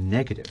is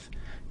negative.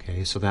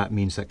 Okay, so that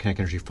means that kinetic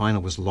energy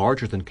final was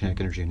larger than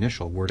kinetic energy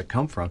initial. Where'd it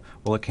come from?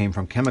 Well, it came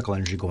from chemical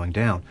energy going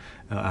down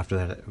after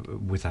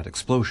that, with that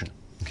explosion.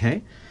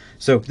 Okay,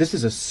 so this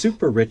is a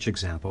super rich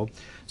example.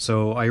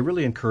 So I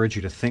really encourage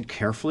you to think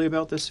carefully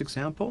about this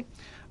example.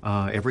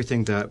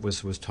 Everything that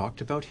was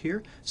talked about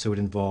here. So it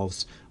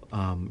involves,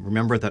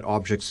 remember that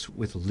objects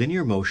with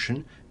linear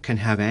motion can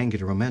have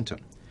angular momentum.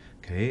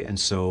 Okay, and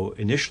so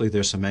initially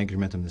there's some angular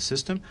momentum in the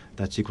system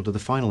that's equal to the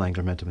final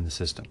angular momentum in the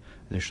system.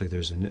 Initially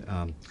there's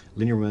a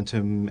linear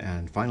momentum,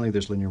 and finally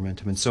there's linear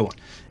momentum, and so on.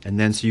 And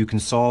then so you can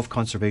solve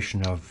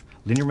conservation of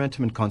linear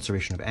momentum and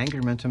conservation of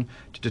angular momentum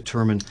to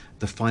determine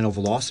the final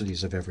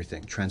velocities of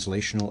everything,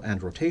 translational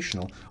and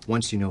rotational.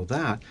 Once you know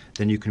that,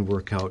 then you can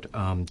work out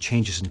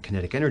changes in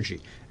kinetic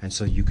energy. And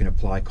so you can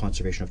apply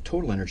conservation of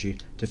total energy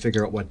to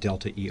figure out what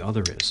delta E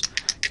other is.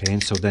 Okay,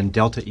 and so then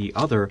delta E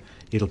other,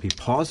 it'll be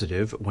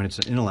positive when it's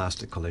an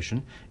inelastic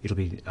collision, it'll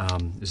be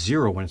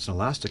 0 when it's an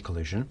elastic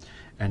collision,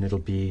 and it'll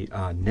be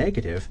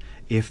negative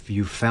if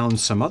you found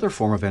some other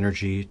form of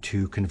energy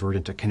to convert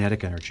into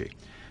kinetic energy.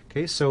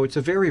 Okay, so it's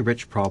a very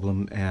rich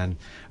problem, and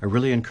I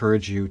really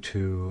encourage you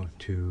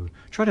to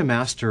try to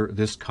master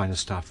this kind of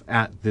stuff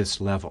at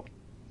this level.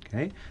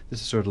 Okay,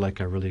 this is sort of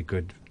like a really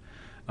good,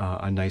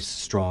 a nice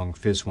strong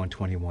Phys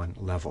 121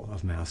 level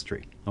of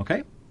mastery.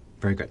 Okay,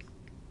 very good.